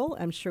 Michael.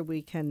 I'm sure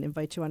we can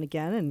invite you on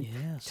again and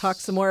talk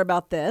some more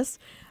about this.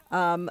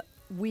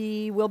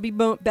 We will be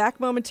back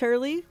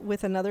momentarily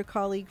with another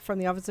colleague from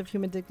the Office of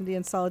Human Dignity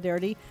and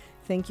Solidarity.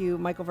 Thank you,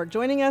 Michael, for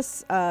joining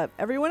us.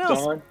 Everyone else.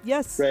 Dawn,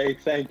 yes. Ray,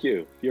 thank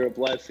you. You're a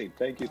blessing.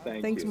 Thank you.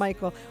 Thanks,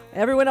 Michael.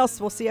 Everyone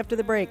else, we'll see you after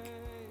the break.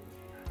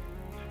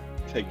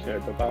 Take care.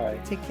 Bye-bye.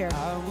 Take care.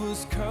 I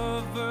was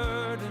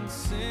covered in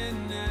sin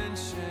and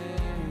shame.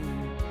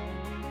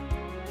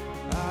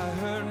 I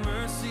heard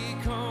mercy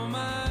call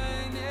my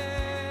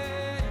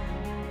name.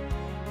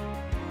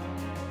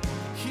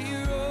 He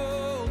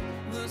rolled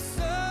the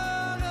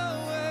sun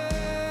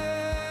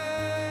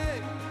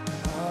away.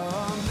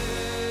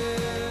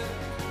 Amen.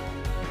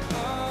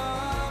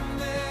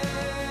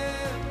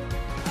 Amen.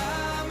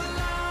 I'm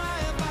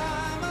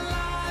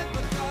alive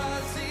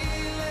because he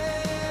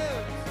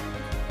lives.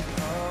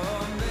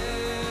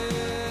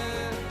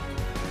 Amen.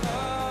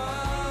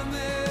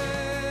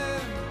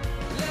 Amen.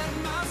 Let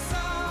my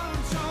soul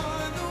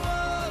join the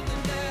world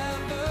that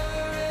never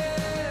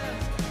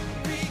ends.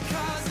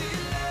 Because he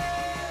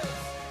lives.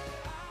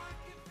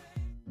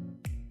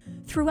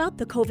 Throughout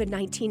the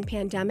COVID-19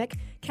 pandemic,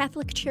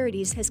 Catholic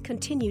Charities has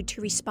continued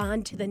to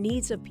respond to the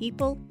needs of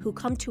people who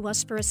come to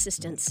us for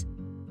assistance.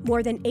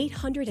 More than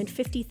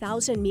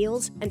 850,000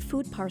 meals and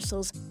food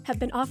parcels have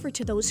been offered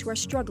to those who are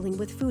struggling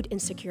with food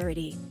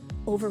insecurity.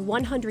 Over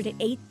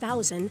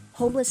 108,000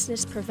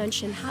 homelessness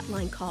prevention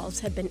hotline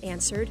calls have been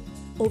answered.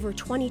 Over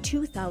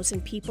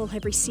 22,000 people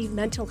have received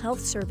mental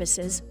health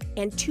services,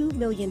 and $2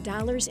 million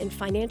in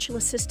financial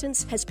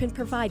assistance has been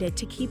provided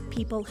to keep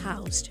people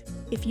housed.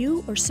 If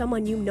you or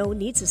someone you know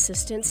needs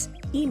assistance,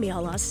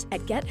 email us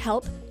at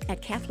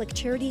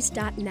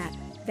gethelp@catholiccharities.net.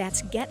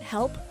 That's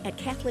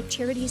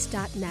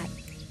gethelp@catholiccharities.net.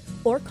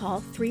 Or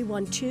call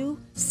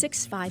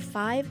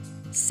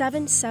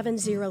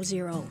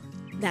 312-655-7700.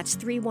 That's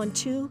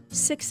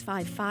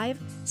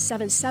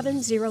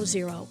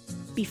 312-655-7700.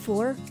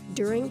 Before,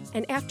 during,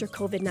 and after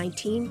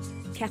COVID-19,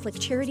 Catholic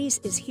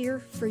Charities is here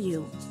for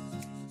you.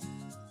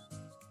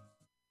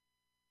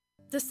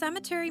 The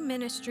cemetery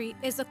ministry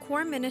is a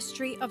core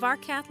ministry of our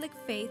Catholic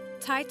faith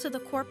tied to the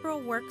corporal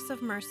works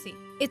of mercy.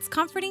 It's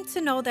comforting to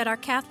know that our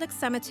Catholic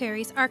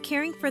cemeteries are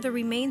caring for the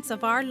remains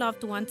of our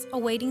loved ones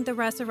awaiting the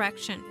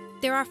resurrection.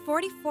 There are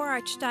 44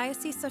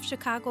 Archdiocese of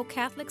Chicago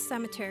Catholic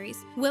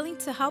cemeteries willing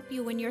to help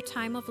you in your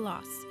time of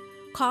loss.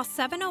 Call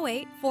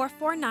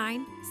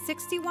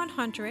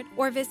 708-449-6100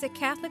 or visit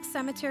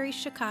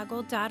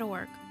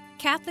CatholicCemeteriesChicago.org.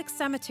 Catholic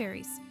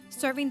Cemeteries,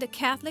 serving the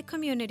Catholic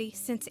community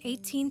since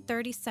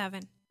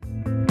 1837.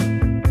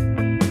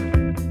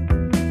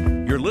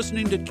 You're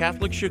listening to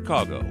Catholic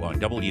Chicago on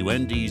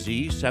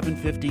WNDZ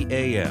 750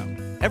 AM.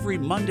 Every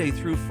Monday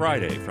through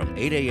Friday from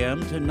 8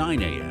 a.m. to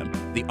 9 a.m.,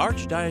 the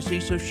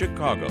Archdiocese of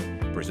Chicago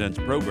presents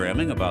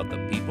programming about the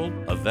people,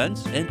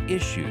 events, and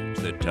issues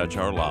that touch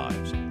our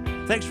lives.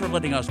 Thanks for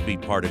letting us be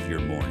part of your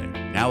morning.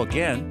 Now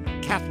again,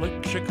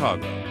 Catholic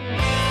Chicago.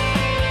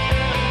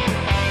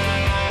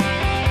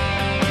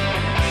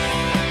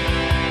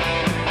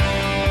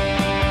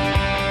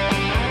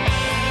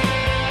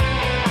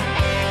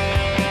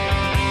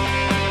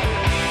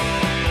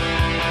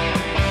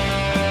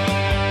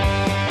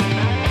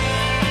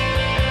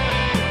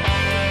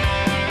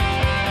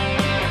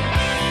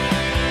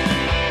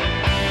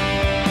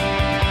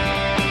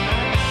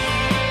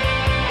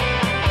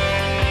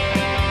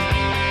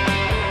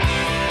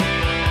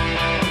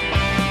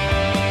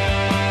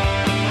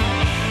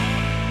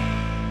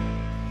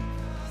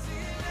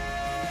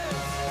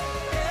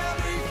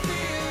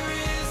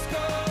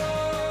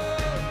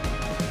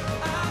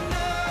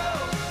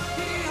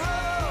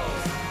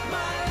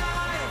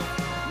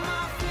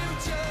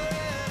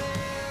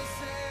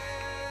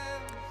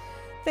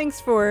 Thanks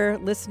for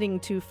listening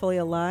to Fully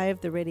Alive,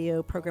 the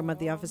radio program of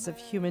the Office of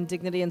Human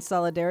Dignity and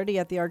Solidarity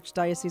at the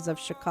Archdiocese of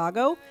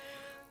Chicago.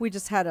 We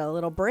just had a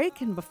little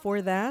break, and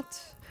before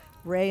that,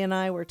 Ray and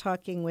I were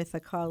talking with a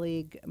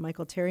colleague,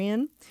 Michael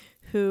Therien,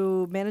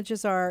 who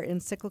manages our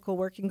encyclical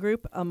working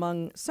group,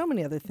 among so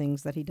many other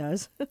things that he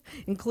does,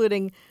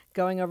 including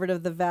going over to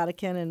the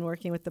Vatican and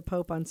working with the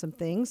Pope on some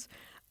things.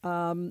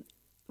 It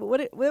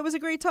was a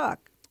great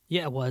talk.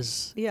 Yeah, it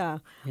was. Yeah.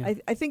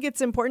 I think it's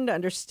important to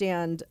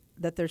understand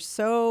that there's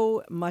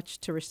so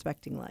much to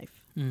respecting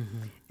life.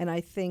 Mm-hmm. And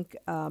I think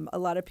a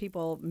lot of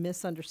people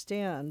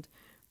misunderstand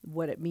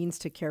what it means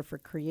to care for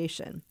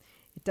creation.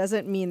 It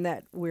doesn't mean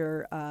that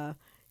we're,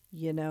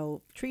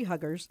 tree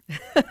huggers,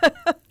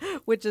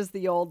 which is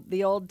the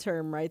old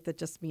term, right? That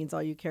just means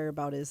all you care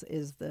about is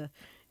the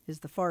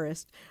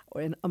forest,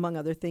 among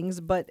other things.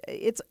 But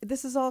it's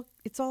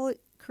all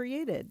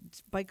created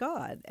by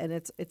God, and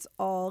it's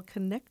all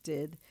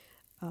connected.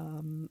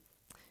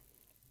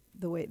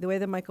 The way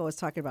that Michael was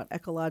talking about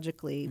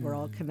ecologically, we're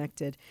all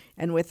connected,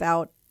 and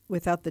without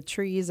the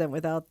trees and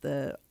without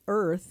the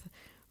earth,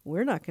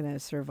 we're not going to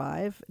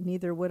survive.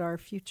 Neither would our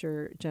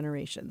future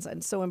generations.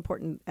 And so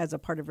important as a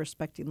part of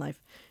respecting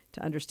life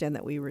to understand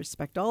that we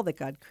respect all that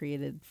God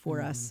created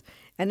for us,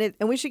 and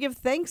we should give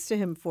thanks to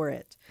Him for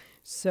it.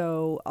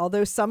 So,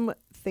 although some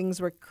things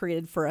were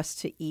created for us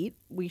to eat,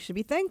 we should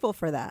be thankful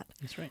for that.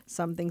 That's right.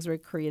 Some things were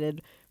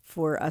created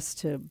for us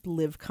to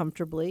live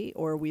comfortably,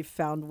 or we've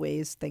found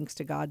ways, thanks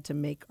to God, to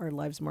make our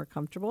lives more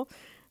comfortable.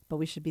 But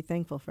we should be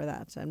thankful for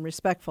that and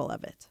respectful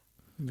of it.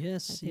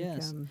 Yes,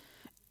 yes.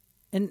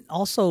 And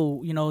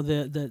also,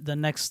 the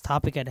next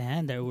topic at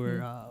hand that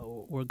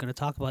we're going to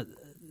talk about.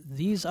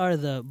 These are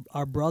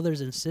our brothers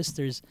and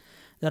sisters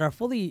that are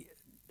fully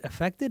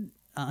affected.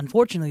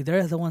 Unfortunately,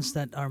 they're the ones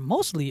that are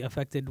mostly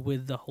affected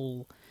with the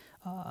whole,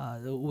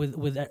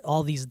 with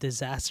all these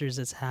disasters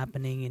that's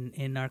happening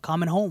in our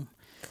common home.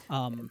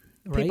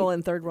 People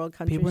in third world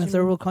countries. People in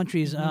third world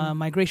countries,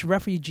 migration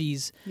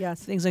refugees,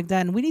 things like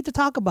that, and we need to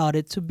talk about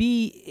it to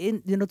be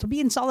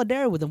in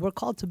solidarity with them. We're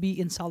called to be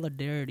in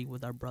solidarity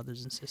with our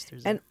brothers and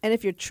sisters. And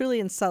if you're truly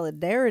in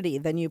solidarity,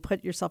 then you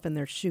put yourself in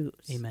their shoes.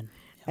 Amen.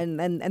 Yeah.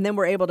 And then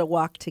we're able to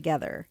walk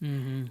together.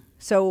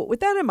 So with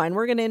that in mind,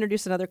 we're going to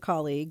introduce another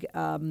colleague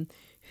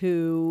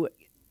who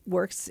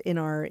works in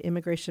our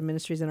immigration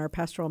ministries in our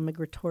pastoral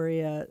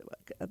migratoria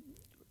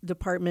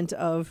department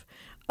of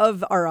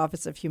our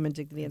Office of Human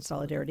Dignity and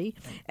Solidarity.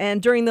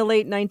 And during the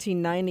late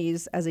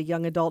 1990s, as a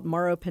young adult,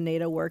 Mauro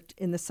Pineda worked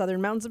in the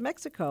southern mountains of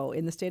Mexico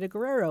in the state of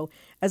Guerrero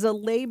as a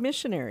lay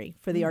missionary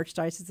for the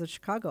Archdiocese of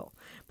Chicago.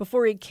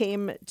 Before he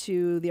came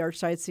to the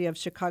Archdiocese of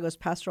Chicago's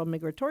Pastoral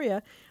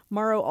Migratoria,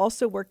 Mauro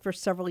also worked for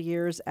several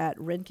years at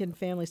Renken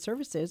Family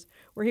Services,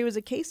 where he was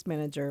a case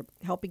manager,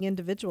 helping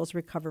individuals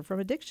recover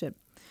from addiction.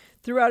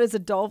 Throughout his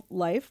adult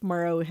life,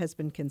 Mauro has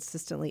been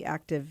consistently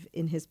active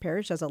in his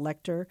parish as a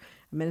lector,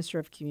 a minister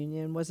of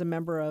communion, was a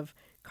member of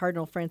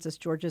Cardinal Francis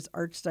George's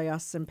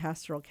Archdiocesan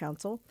Pastoral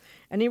Council,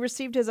 and he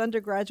received his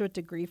undergraduate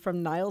degree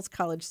from Niles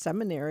College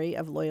Seminary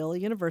of Loyola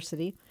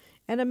University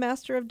and a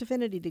Master of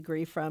Divinity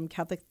degree from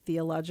Catholic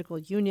Theological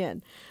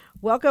Union.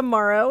 Welcome,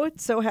 Mauro.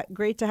 It's so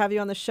great to have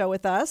you on the show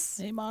with us.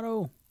 Hey,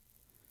 Mauro.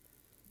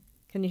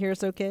 Can you hear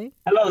us okay?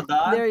 Hello,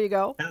 Don. There you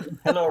go.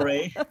 Hello,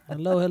 Ray.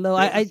 Hello.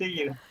 Nice to see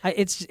you.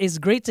 It's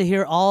great to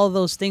hear all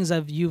those things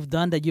that you've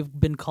done, that you've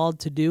been called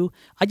to do.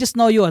 I just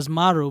know you as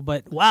Mauro,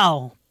 but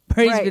wow,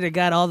 praise be to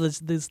God, all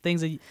these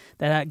things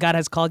that God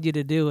has called you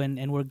to do,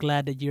 and we're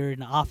glad that you're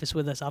in the office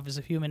with us, Office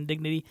of Human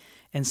Dignity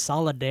and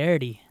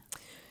Solidarity.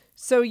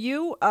 So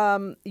you,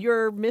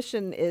 your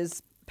mission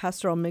is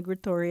Pastoral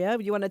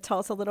Migratoria. You want to tell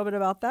us a little bit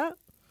about that?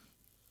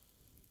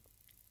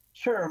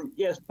 Sure.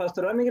 Yes,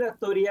 Pastoral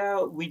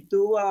Migratoria, we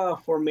do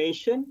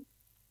formation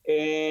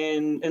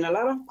and a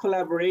lot of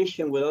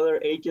collaboration with other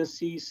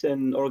agencies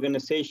and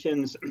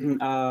organizations.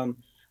 I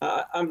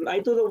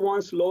do the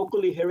ones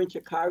locally here in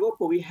Chicago,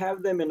 but we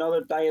have them in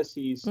other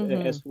dioceses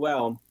as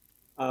well,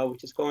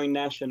 which is going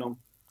national.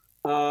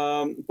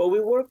 But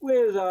we work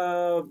with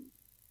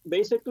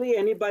basically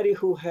anybody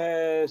who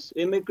has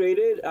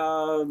immigrated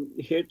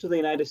here to the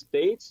United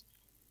States.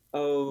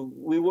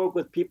 We work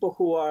with people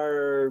who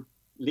are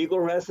legal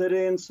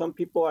residents. Some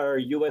people are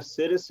U.S.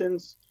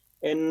 citizens,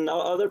 and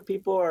other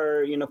people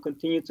are,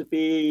 continue to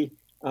be,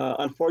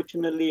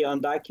 unfortunately,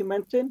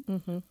 undocumented.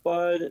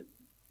 But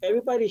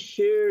everybody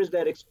shares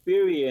that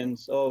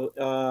experience of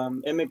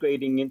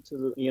immigrating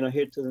into,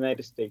 here to the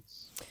United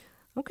States.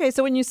 Okay,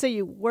 so when you say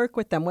you work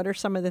with them, what are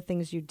some of the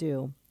things you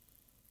do?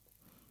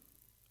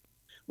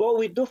 Well,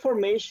 we do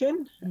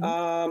formation.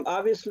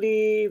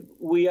 Obviously,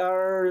 we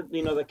are,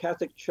 the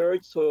Catholic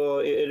Church, so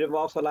it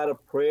involves a lot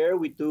of prayer.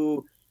 We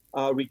do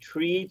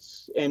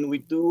retreats, and we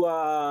do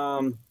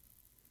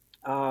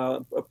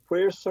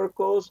prayer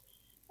circles,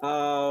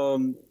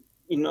 holy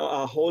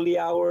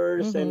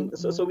hours. And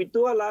so we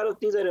do a lot of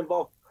things that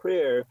involve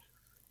prayer.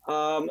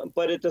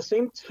 But at the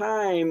same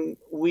time,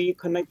 we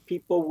connect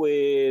people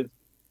with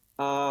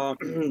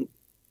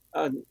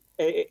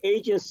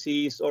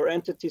agencies or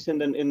entities in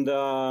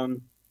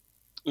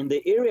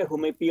the area who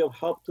may be of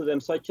help to them,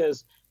 such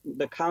as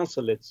the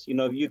consulates.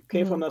 If you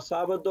came from El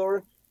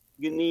Salvador,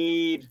 you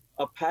need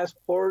a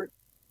passport.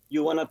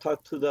 You want to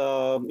talk to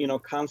the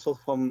consul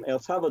from El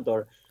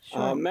Salvador.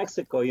 Sure.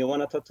 Mexico, you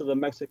want to talk to the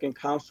Mexican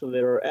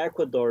consulate, or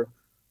Ecuador,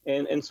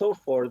 and so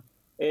forth.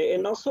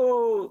 And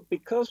also,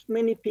 because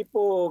many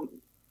people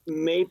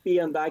may be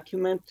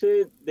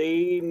undocumented,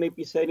 they may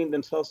be setting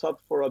themselves up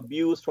for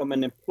abuse from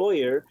an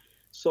employer.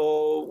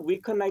 So we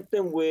connect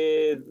them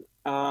with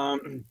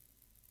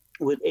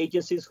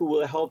agencies who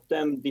will help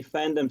them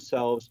defend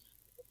themselves,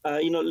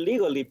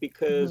 legally,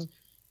 because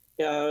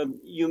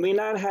you may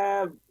not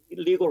have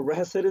legal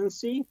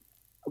residency,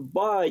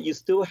 but you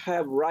still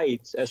have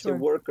rights as a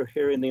worker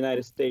here in the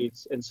United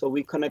States. And so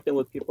we connect them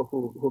with people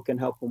who can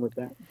help them with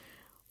that.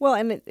 Well,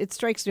 and it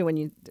strikes me when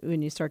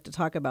you start to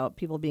talk about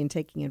people being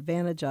taken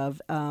advantage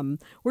of.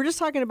 We're just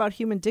talking about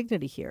human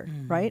dignity here,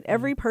 right?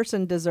 Every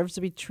person deserves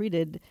to be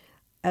treated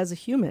as a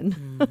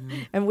human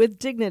and with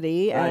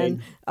dignity. Right.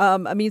 And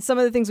I mean, some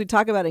of the things we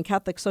talk about in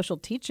Catholic social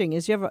teaching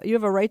is you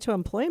have a right to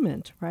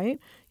employment, right?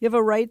 You have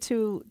a right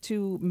to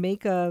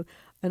make an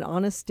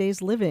honest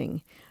day's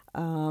living.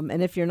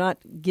 And if you're not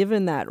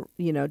given that,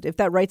 if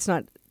that right's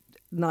not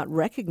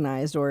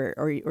recognized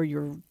or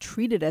you're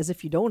treated as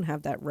if you don't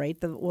have that right,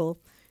 then, well,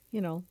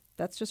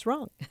 that's just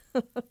wrong.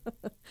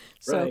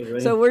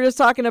 So we're just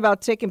talking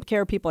about taking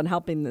care of people and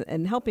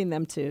helping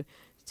them to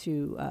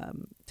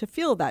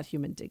feel that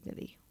human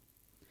dignity.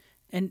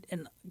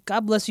 And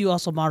God bless you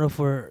also, Mauro,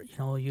 for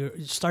you're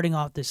starting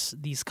off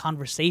these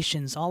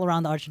conversations all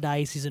around the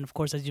Archdiocese, and of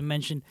course, as you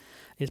mentioned,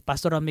 is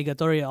Pastoral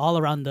Migratoria all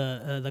around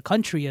the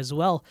country as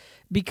well,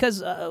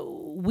 because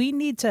we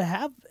need to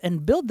have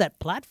and build that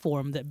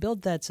platform,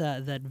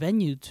 that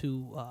venue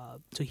to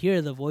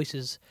hear the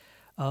voices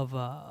of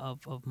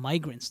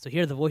migrants, to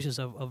hear the voices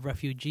of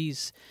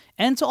refugees,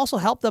 and to also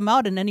help them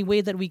out in any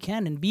way that we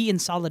can and be in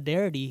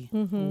solidarity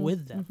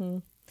with them. Mm-hmm.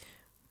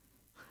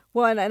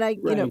 Well, and I,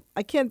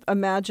 I can't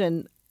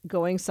imagine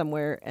going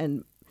somewhere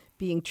and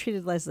being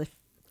treated as if,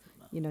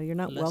 you're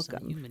not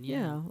welcome. Human,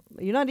 yeah.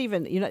 You're not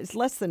even, it's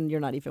less than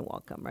you're not even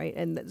welcome, right?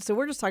 And so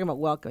we're just talking about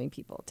welcoming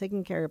people,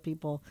 taking care of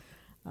people,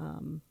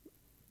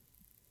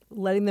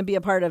 letting them be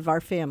a part of our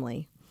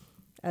family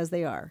as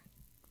they are.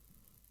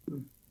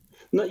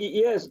 No,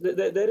 yes,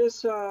 that is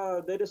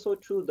so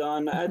true,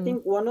 Don. I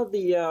think one of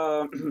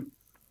the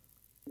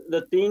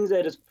things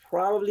that is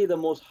probably the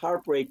most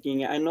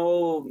heartbreaking, I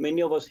know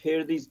many of us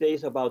hear these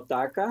days about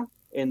DACA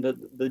and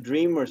the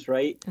Dreamers,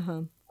 right?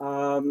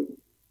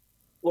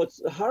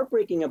 What's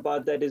heartbreaking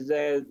about that is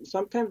that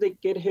sometimes they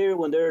get here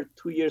when they're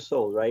 2 years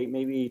old, right?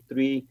 Maybe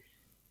 3.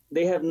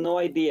 They have no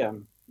idea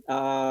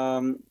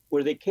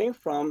where they came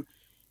from.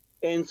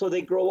 And so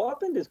they grow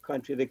up in this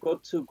country. They go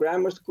to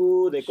grammar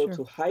school, they go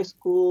to high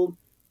school,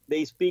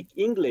 they speak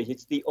English.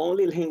 It's the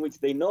only language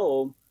they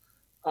know.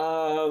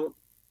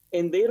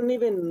 And they don't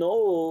even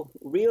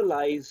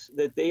realize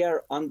that they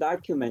are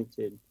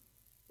undocumented.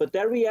 But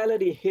that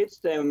reality hits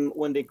them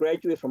when they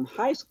graduate from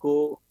high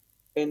school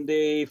and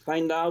they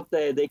find out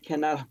that they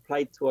cannot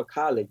apply to a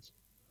college,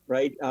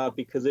 right?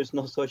 Because there's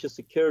no Social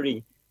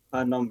Security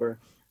number.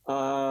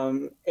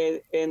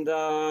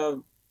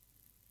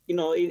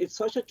 It's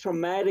such a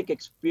traumatic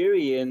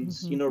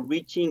experience,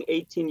 reaching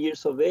 18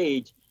 years of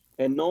age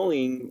and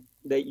knowing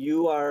that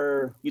you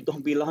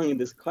don't belong in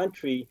this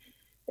country.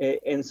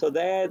 And so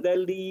that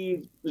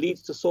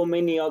leads to so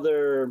many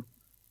other,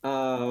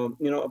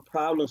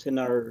 problems in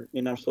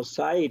our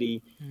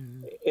society.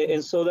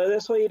 And so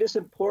that's why it is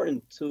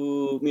important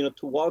to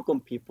welcome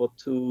people,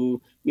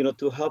 to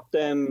help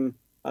them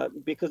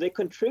because they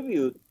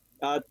contribute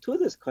to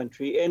this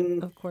country.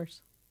 And of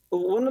course,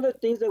 one of the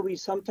things that we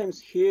sometimes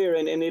hear,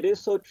 and it is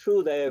so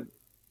true, that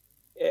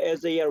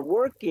as they are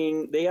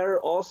working, they are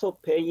also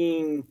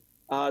paying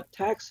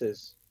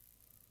taxes.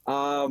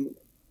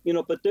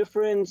 But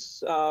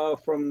difference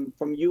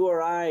from you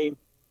or I,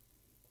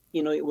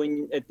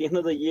 when at the end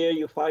of the year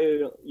you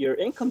file your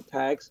income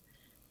tax,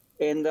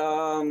 and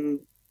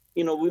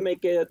we may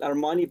get our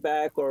money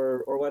back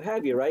or what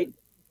have you, right?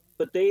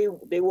 But they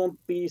won't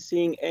be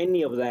seeing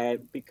any of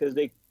that because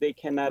they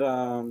cannot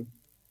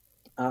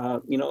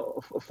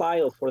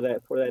file for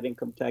that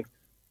income tax.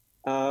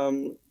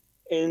 And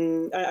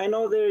I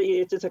know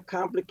it's a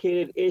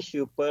complicated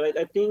issue, but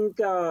I think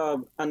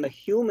on the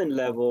human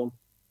level,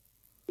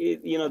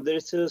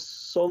 there's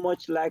just so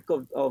much lack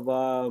of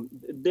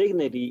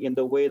dignity in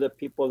the way that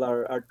people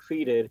are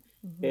treated.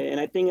 And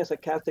I think as a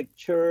Catholic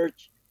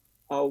Church,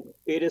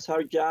 it is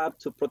our job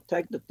to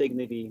protect the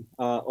dignity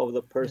of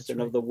the person,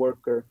 of the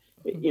worker.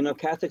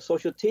 Catholic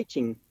social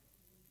teaching,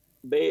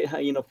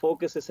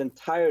 focuses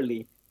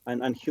entirely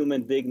on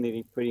human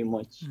dignity, pretty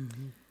much.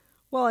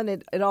 Well, and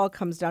it all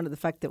comes down to the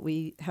fact that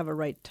we have a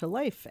right to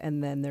life,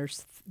 and then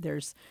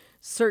there's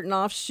certain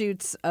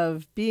offshoots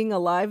of being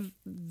alive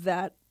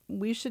that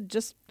we should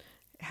just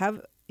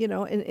have, in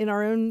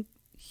our own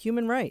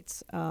human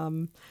rights,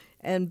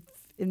 and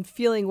in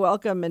feeling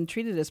welcome and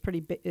treated as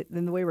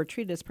in the way we're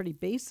treated is pretty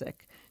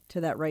basic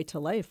to that right to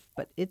life.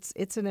 But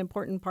it's an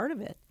important part of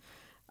it,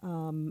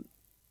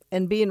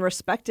 and being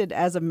respected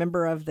as a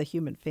member of the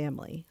human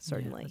family,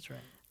 certainly. Yeah,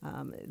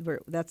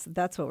 that's right.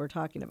 That's what we're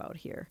talking about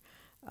here.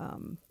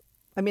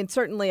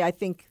 Certainly, I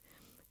think,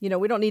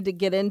 we don't need to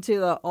get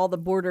into all the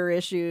border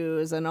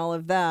issues and all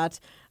of that.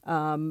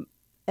 And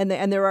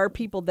there are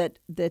people that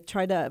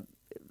try to,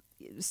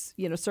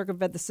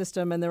 circumvent the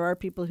system, and there are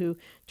people who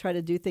try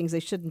to do things they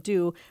shouldn't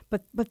do.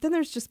 But then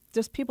there's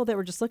just people that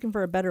were just looking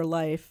for a better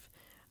life,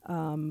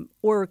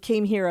 or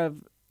came here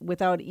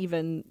without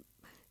even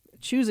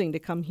choosing to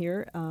come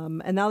here,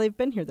 and now they've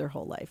been here their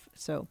whole life.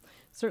 So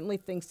certainly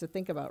things to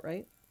think about,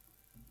 right?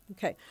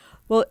 Okay.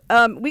 Well,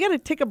 we got to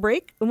take a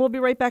break, and we'll be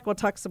right back. We'll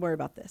talk some more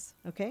about this.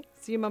 Okay?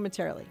 See you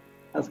momentarily.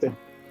 That's good.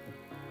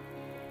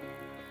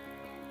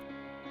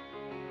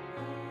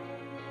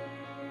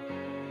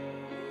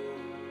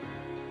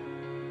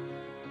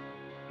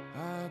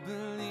 I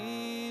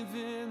believe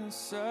in the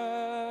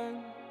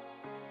sun.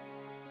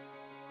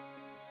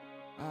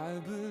 I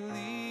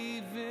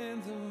believe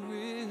in the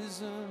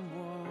risen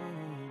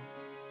one.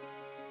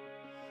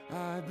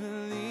 I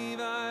believe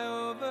I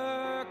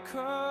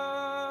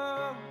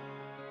overcome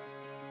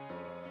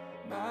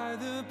by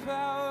the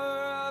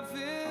power of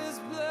his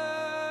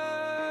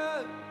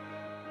blood.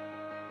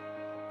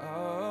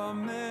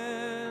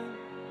 Amen.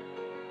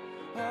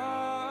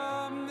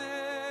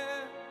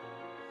 Amen.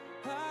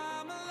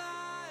 I'm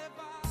alive.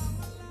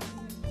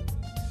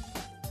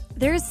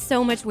 There is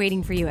so much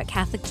waiting for you at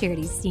Catholic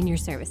Charities Senior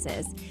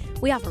Services.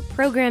 We offer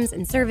programs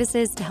and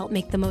services to help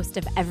make the most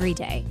of every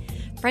day.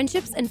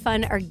 Friendships and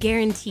fun are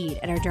guaranteed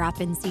at our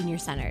drop-in senior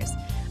centers.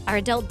 Our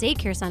adult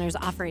daycare centers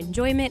offer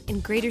enjoyment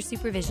and greater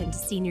supervision to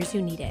seniors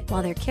who need it,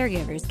 while their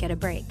caregivers get a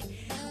break.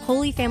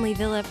 Holy Family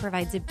Villa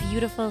provides a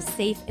beautiful,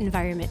 safe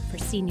environment for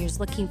seniors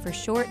looking for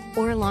short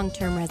or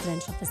long-term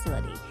residential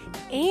facility.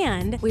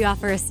 And we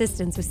offer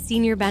assistance with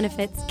senior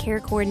benefits, care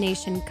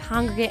coordination,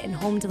 congregate and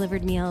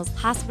home-delivered meals,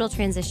 hospital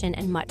transition,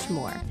 and much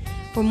more.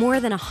 For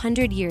more than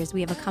 100 years, we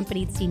have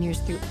accompanied seniors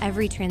through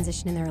every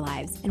transition in their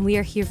lives, and we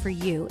are here for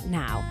you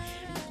now.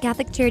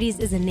 Catholic Charities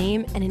is a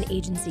name and an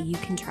agency you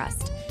can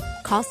trust.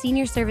 Call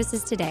Senior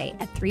Services today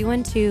at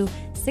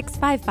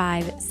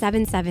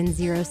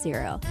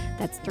 312-655-7700.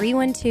 That's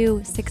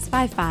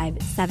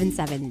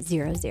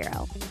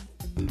 312-655-7700.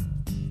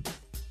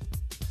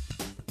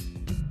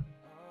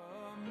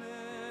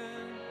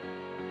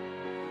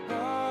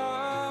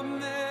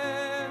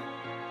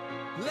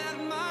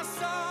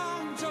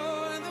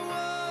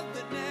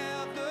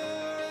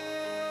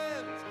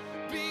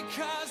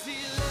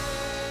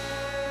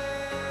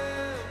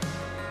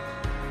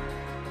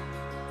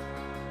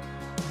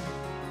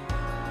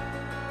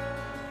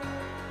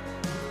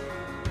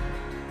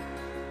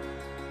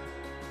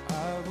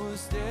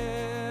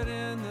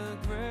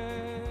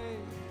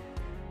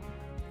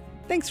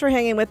 Thanks for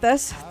hanging with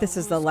us. This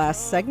is the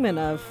last segment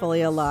of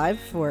Fully Alive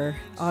for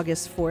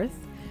August 4th,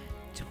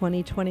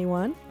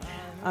 2021.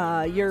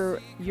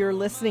 You're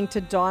listening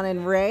to Dawn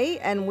and Ray,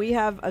 and we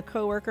have a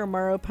coworker,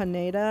 Mauro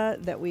Pineda,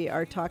 that we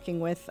are talking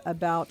with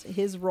about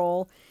his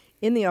role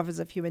in the Office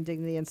of Human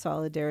Dignity and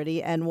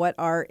Solidarity and what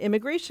our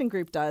immigration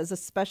group does,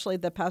 especially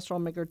the Pastoral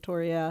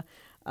Migratoria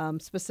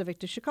specific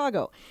to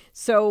Chicago.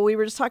 So we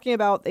were just talking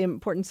about the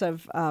importance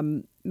of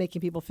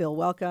making people feel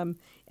welcome,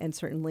 and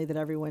certainly that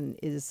everyone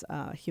is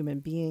a human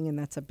being, and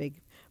that's a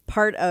big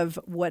part of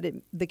what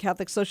the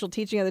Catholic social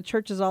teaching of the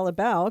Church is all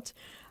about.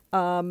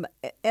 And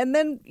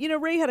then,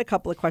 Ray had a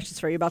couple of questions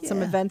for you about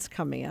some events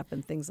coming up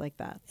and things like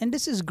that. And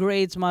this is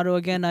great, Mauro.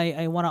 Again,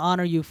 I want to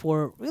honor you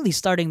for really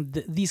starting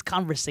these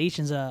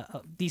conversations,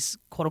 these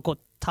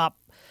quote-unquote top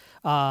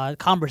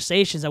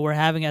conversations that we're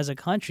having as a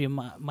country,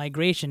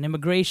 migration,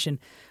 immigration.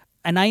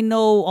 And I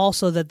know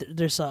also that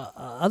there's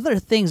other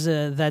things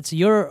that's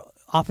your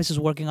office is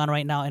working on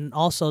right now, and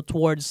also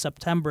towards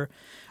September.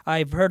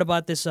 I've heard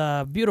about this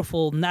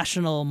beautiful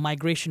National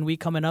Migration Week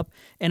coming up,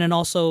 and then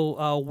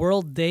also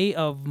World Day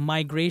of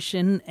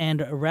Migration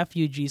and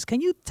Refugees. Can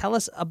you tell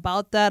us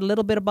about that, a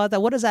little bit about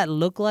that? What does that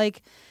look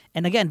like?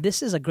 And again,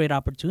 this is a great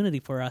opportunity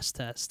for us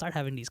to start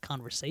having these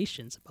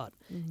conversations about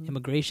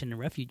immigration and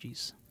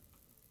refugees.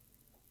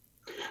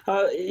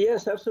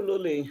 Yes,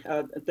 absolutely.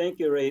 Thank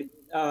you, Ray.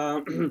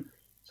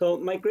 So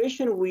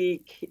Migration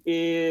Week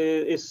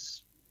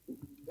is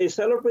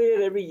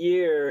celebrated every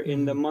year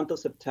in the month of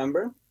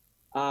September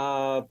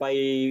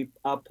by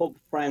Pope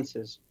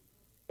Francis.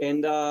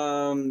 And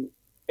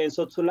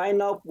so to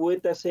line up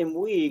with the same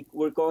week,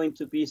 we're going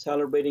to be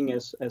celebrating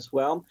as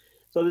well.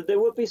 So there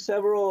will be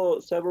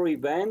several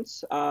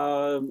events.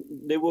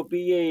 There will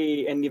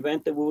be an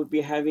event that we will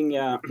be having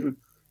at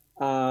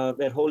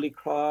Holy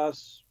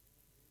Cross,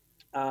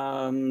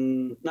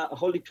 not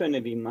Holy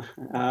Trinity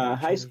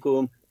High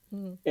School,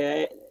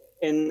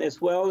 and as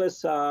well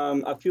as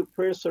a few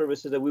prayer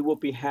services that we will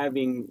be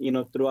having,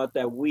 throughout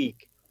that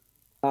week.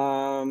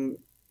 And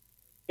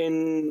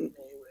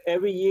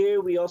every year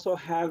we also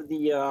have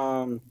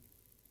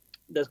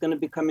that's going to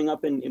be coming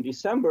up in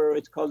December.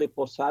 It's called a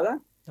Posada.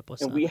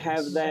 And we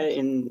have that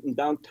in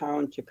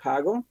downtown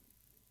Chicago.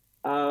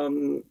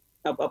 A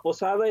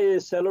Posada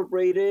is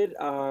celebrated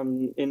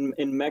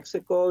in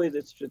Mexico.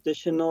 It's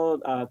traditional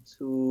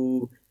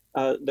to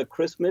the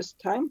Christmas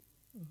time.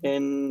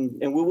 And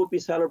we will be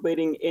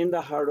celebrating in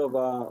the heart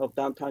of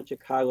downtown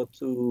Chicago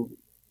to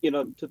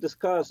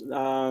discuss,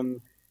 to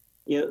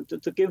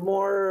give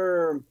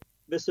more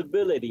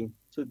visibility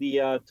to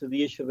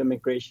the issue of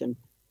immigration.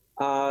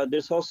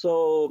 There's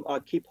also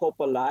Keep Hope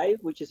Alive,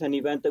 which is an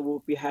event that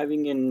we'll be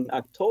having in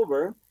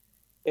October,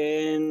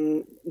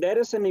 and that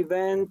is an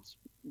event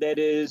that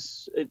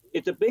it's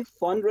a big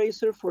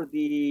fundraiser for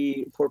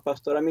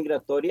Pastoral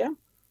Migratoria.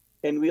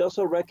 And we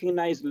also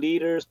recognize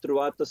leaders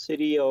throughout the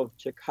city of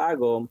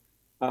Chicago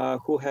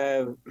who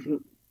have,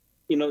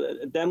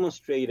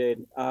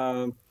 demonstrated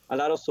a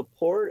lot of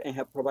support and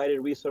have provided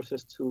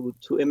resources to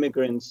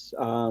immigrants,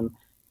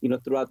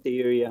 throughout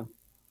the area.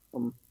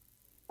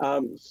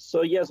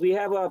 So yes, we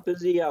have a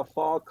busy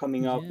fall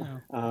coming up.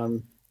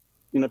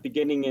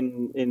 Beginning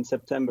in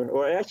September,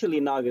 or actually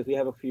in August. We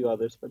have a few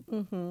others. But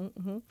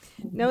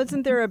Now,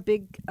 isn't there a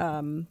big?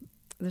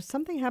 There's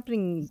something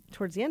happening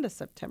towards the end of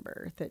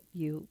September that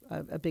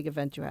a big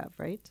event you have,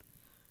 right?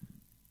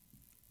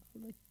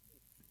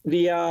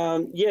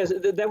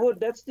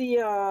 That's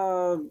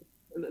the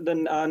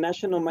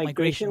National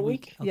Migration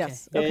Week. Okay.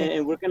 Yes,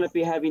 and we're going to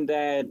be having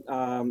that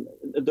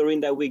during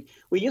that week.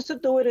 We used to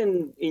do it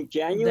in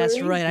January. That's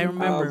right, I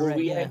remember.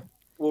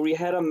 Where we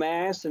had a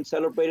mass and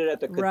celebrated at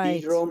the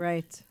cathedral.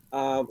 Right.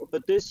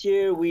 But this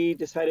year we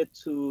decided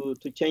to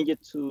change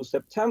it to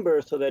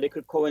September so that it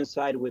could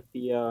coincide with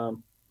the.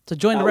 To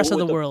join the rest of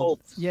the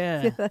world.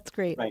 Yeah, that's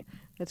great. Right.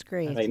 That's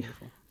great. Right.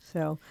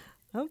 So,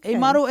 okay. Hey,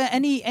 Maru,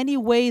 any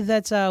way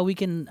that we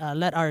can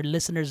let our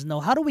listeners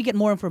know? How do we get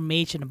more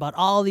information about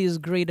all these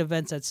great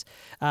events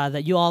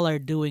that you all are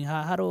doing?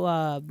 How do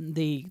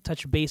they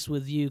touch base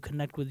with you,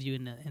 connect with you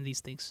in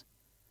these things?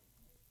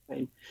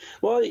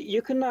 Well,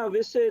 you can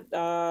visit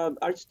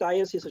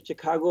Archdiocese of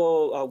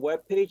Chicago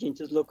webpage and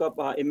just look up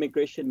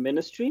Immigration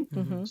Ministry.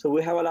 So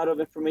we have a lot of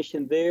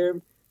information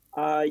there.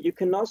 You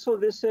can also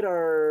visit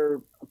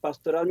our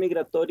Pastoral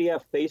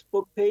Migratoria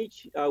Facebook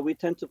page. We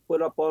tend to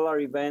put up all our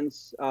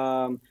events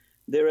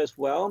there as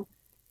well.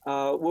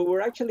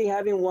 We're actually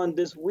having one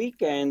this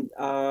weekend.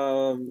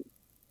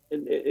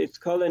 It's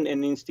called an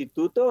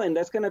Instituto, and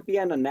that's going to be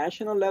on a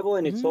national level,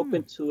 and it's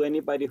open to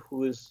anybody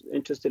who is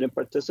interested in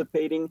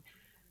participating.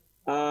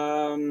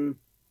 And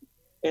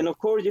of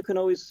course, you can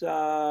always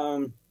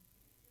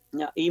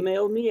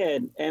email me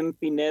at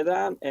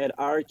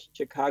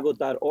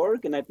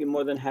mpineda@archchicago.org, and I'd be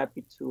more than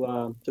happy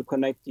to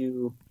connect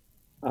you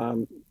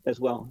as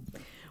well.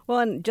 Well,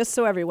 and just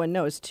so everyone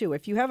knows, too,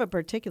 if you have a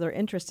particular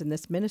interest in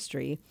this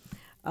ministry,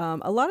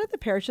 a lot of the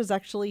parishes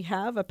actually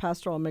have a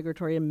pastoral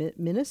migratory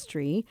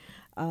ministry.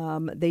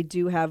 They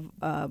do have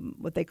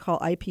what they call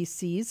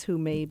IPCs, who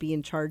may be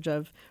in charge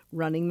of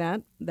running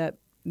that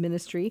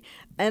ministry,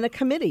 and a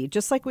committee,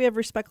 just like we have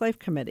Respect Life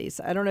committees.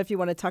 I don't know if you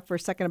want to talk for a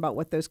second about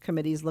what those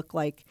committees look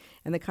like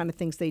and the kind of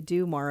things they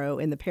do, Mauro,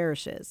 in the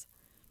parishes.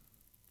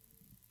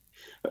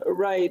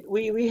 Right.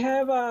 We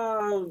have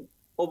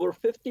over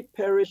 50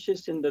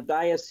 parishes in the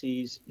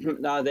diocese.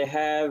 They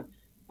have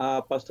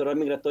Pastoral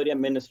Migratoria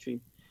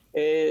ministry.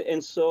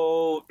 And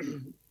so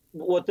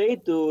what they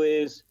do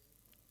is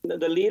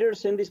the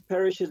leaders in these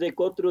parishes, they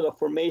go through the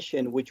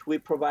formation, which we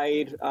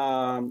provide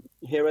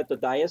here at the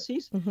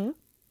diocese.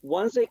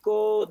 Once they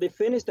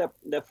finish that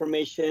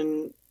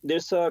formation,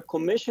 there's a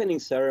commissioning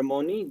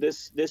ceremony.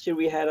 This year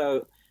we had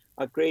a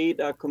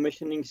great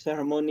commissioning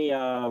ceremony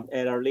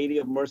at Our Lady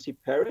of Mercy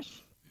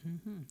Parish.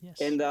 Yes.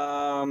 And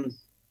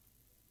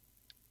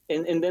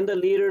then the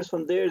leaders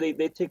from there,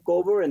 they take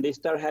over and they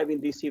start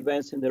having these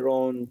events in their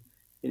own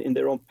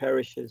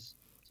parishes.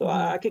 So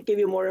I could give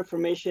you more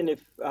information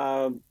if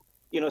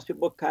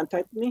people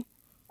contact me,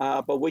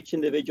 but which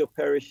individual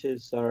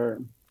parishes are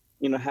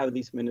have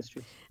these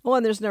ministries. Well,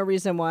 and there's no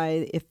reason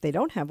why, if they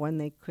don't have one,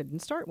 they couldn't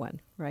start one,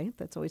 right?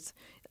 That's always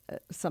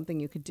something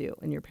you could do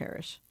in your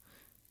parish.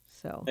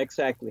 So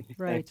Exactly.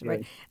 Right.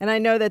 And I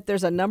know that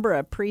there's a number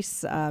of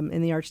priests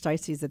in the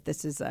Archdiocese that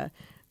this is a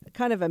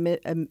kind of a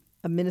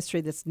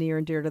ministry that's near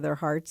and dear to their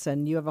hearts,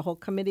 and you have a whole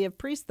committee of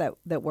priests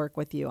that work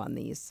with you on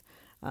these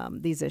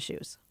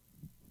issues.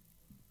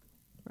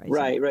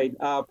 Right.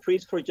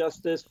 Priests for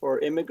Justice for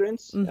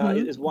Immigrants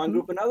is one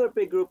group. Another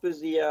big group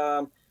is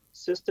the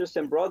Sisters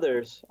and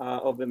Brothers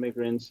of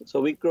Immigrants. So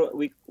we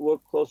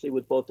work closely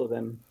with both of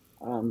them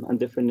on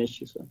different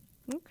issues.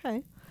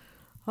 Okay.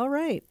 All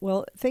right.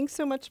 Well, thanks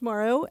so much,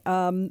 Mauro.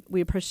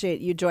 We appreciate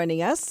you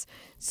joining us.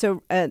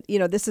 So,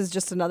 this is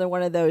just another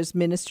one of those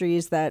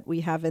ministries that we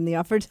have in the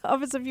Office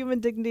of Human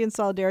Dignity and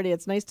Solidarity.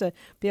 It's nice to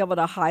be able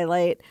to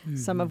highlight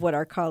some of what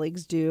our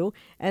colleagues do,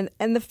 and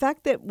the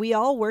fact that we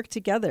all work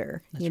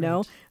together. That's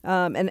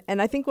right.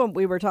 And I think when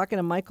we were talking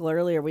to Michael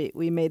earlier,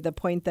 we made the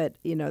point that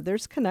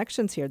there's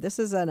connections here. This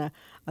is an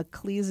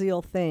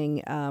ecclesial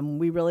thing.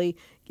 We really,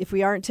 if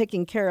we aren't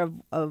taking care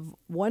of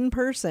one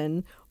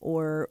person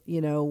or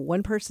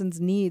one person's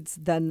needs,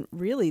 then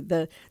really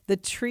the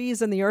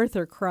trees and the earth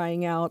are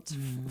crying out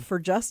for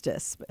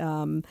justice.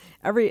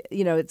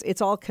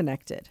 It's all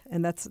connected,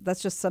 and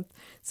that's just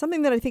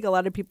something that I think a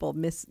lot of people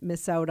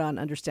miss out on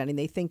understanding.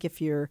 They think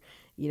if you're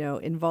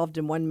involved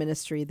in one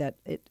ministry that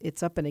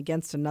it's up and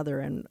against another,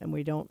 and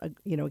we don't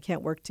we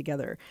can't work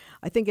together.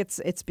 I think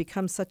it's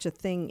become such a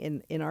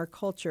thing in our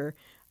culture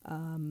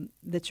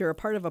that you're a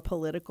part of a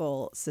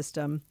political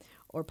system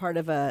or part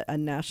of a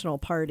national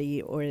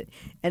party,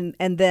 and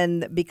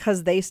then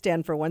because they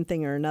stand for one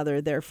thing or another,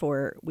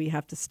 therefore we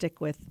have to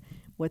stick with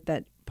what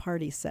that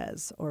party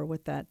says or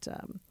what that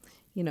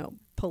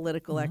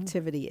political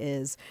activity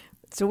is.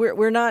 So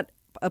we're not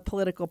a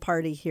political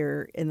party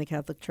here in the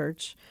Catholic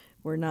Church.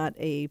 We're not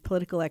a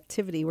political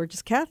activity. We're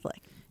just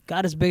Catholic.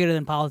 God is bigger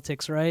than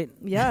politics, right?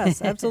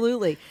 Yes,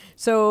 absolutely.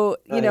 So,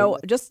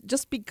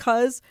 just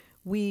because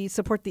we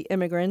support the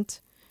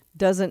immigrant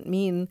doesn't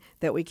mean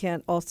that we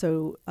can't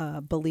also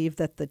believe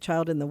that the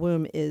child in the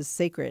womb is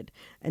sacred.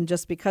 And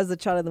just because the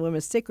child in the womb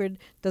is sacred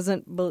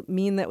doesn't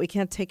mean that we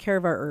can't take care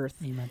of our earth.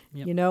 Amen.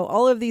 Yep.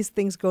 All of these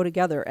things go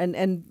together.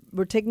 And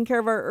we're taking care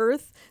of our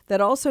earth. That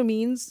also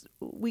means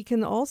we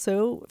can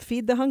also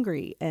feed the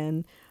hungry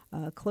and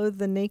clothe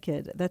the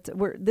naked.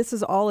 This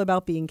is all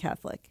about being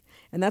Catholic.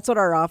 And that's what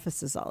our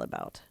office is all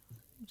about.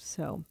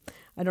 So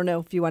I don't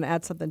know if you want to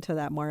add something to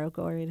that, Mauro.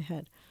 Go right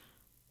ahead.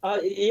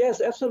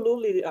 Yes,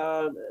 absolutely,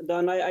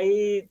 Don.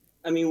 I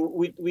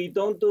mean, we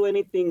don't do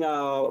anything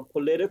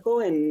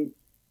political, and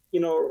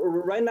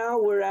right now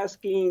we're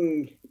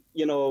asking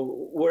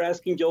Joe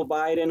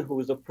Biden, who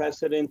is the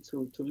president,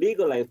 to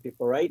legalize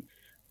people, right?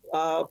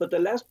 But the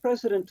last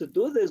president to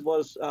do this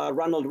was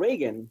Ronald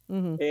Reagan,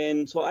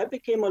 and so I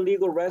became a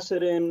legal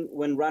resident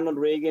when Ronald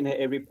Reagan,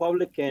 a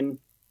Republican,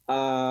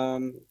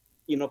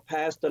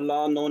 passed a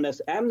law known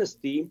as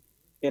amnesty.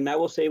 And I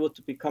was able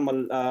to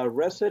become a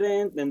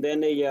resident and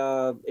then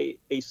a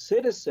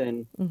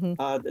citizen,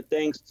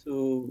 thanks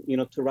to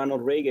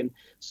Ronald Reagan.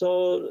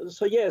 So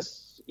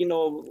yes,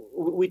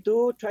 we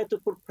do try to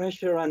put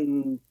pressure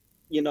on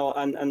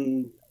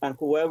on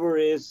whoever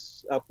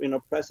is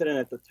president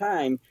at the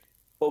time,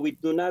 but we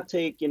do not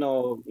take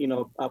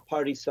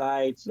party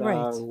sides,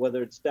 right.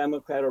 Whether it's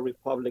Democrat or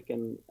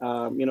Republican.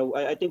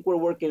 I think we're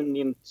working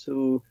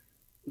into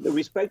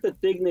respect the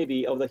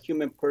dignity of the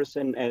human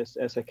person as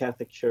a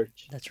Catholic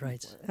Church. That's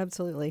right.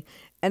 Absolutely.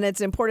 And it's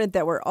important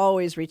that we're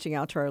always reaching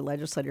out to our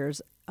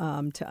legislators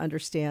to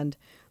understand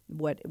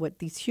what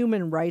these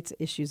human rights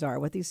issues are,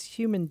 what these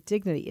human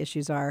dignity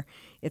issues are.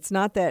 It's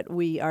not that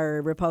we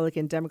are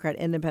Republican, Democrat,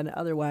 Independent,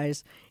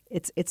 otherwise.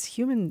 It's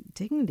human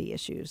dignity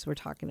issues we're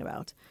talking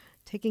about,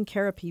 taking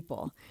care of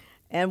people.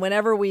 And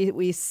whenever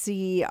we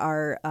see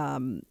our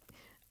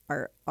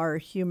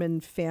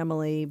human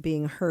family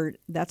being hurt,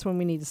 that's when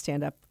we need to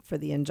stand up for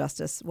the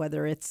injustice,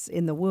 whether it's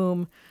in the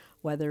womb,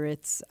 whether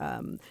it's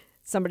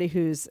somebody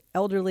who's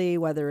elderly,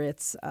 whether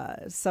it's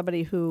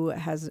somebody who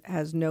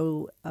has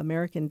no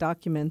American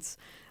documents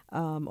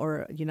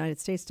or United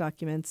States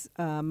documents,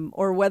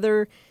 or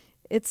whether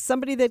it's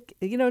somebody that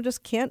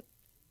just can't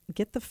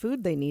get the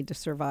food they need to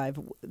survive.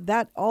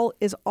 That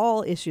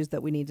all issues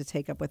that we need to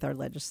take up with our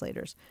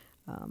legislators,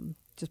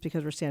 just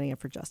because we're standing up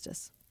for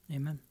justice.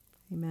 Amen.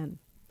 Amen.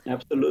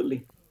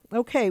 Absolutely.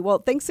 Okay. Well,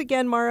 thanks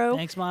again, Mauro.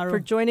 Thanks, Mauro, for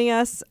joining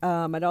us.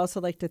 I'd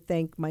also like to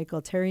thank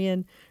Michael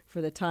Therrien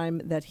for the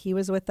time that he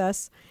was with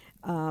us.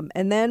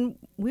 And then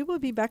we will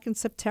be back in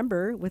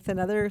September with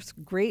another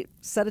great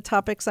set of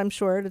topics, I'm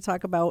sure, to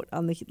talk about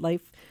on the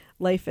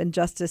life and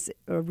justice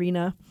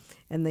arena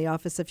and the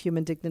Office of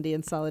Human Dignity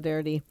and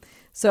Solidarity.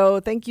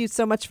 So thank you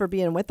so much for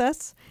being with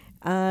us.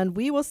 And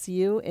we will see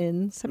you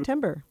in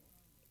September.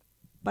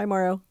 Bye,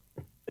 Mauro.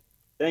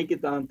 Thank you,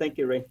 Don. Thank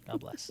you, Ray.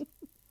 God bless.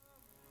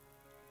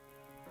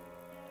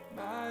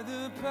 By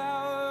the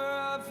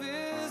power of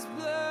his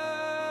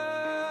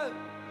blood,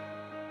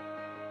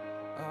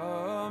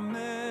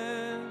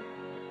 amen,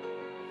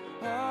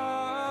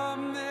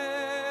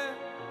 amen.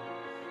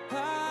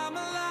 I'm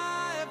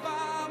alive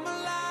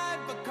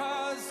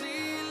because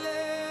he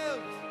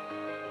lives,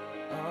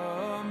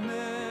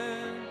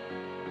 amen,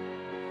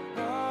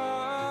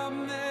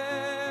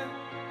 amen.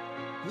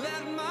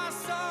 Let my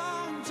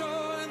song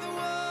join the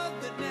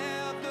world that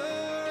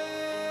never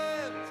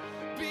ends,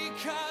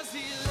 because he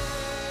lives.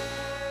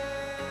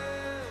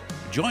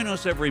 Join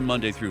us every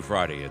Monday through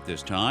Friday at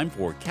this time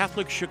for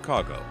Catholic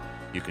Chicago.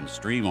 You can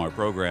stream our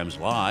programs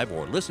live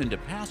or listen to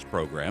past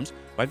programs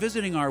by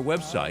visiting our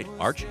website,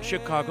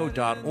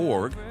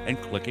 archchicago.org,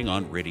 and clicking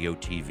on Radio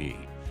TV.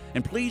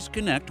 And please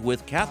connect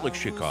with Catholic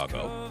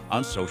Chicago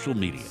on social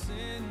media.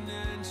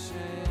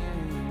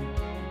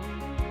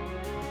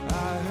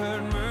 I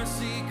heard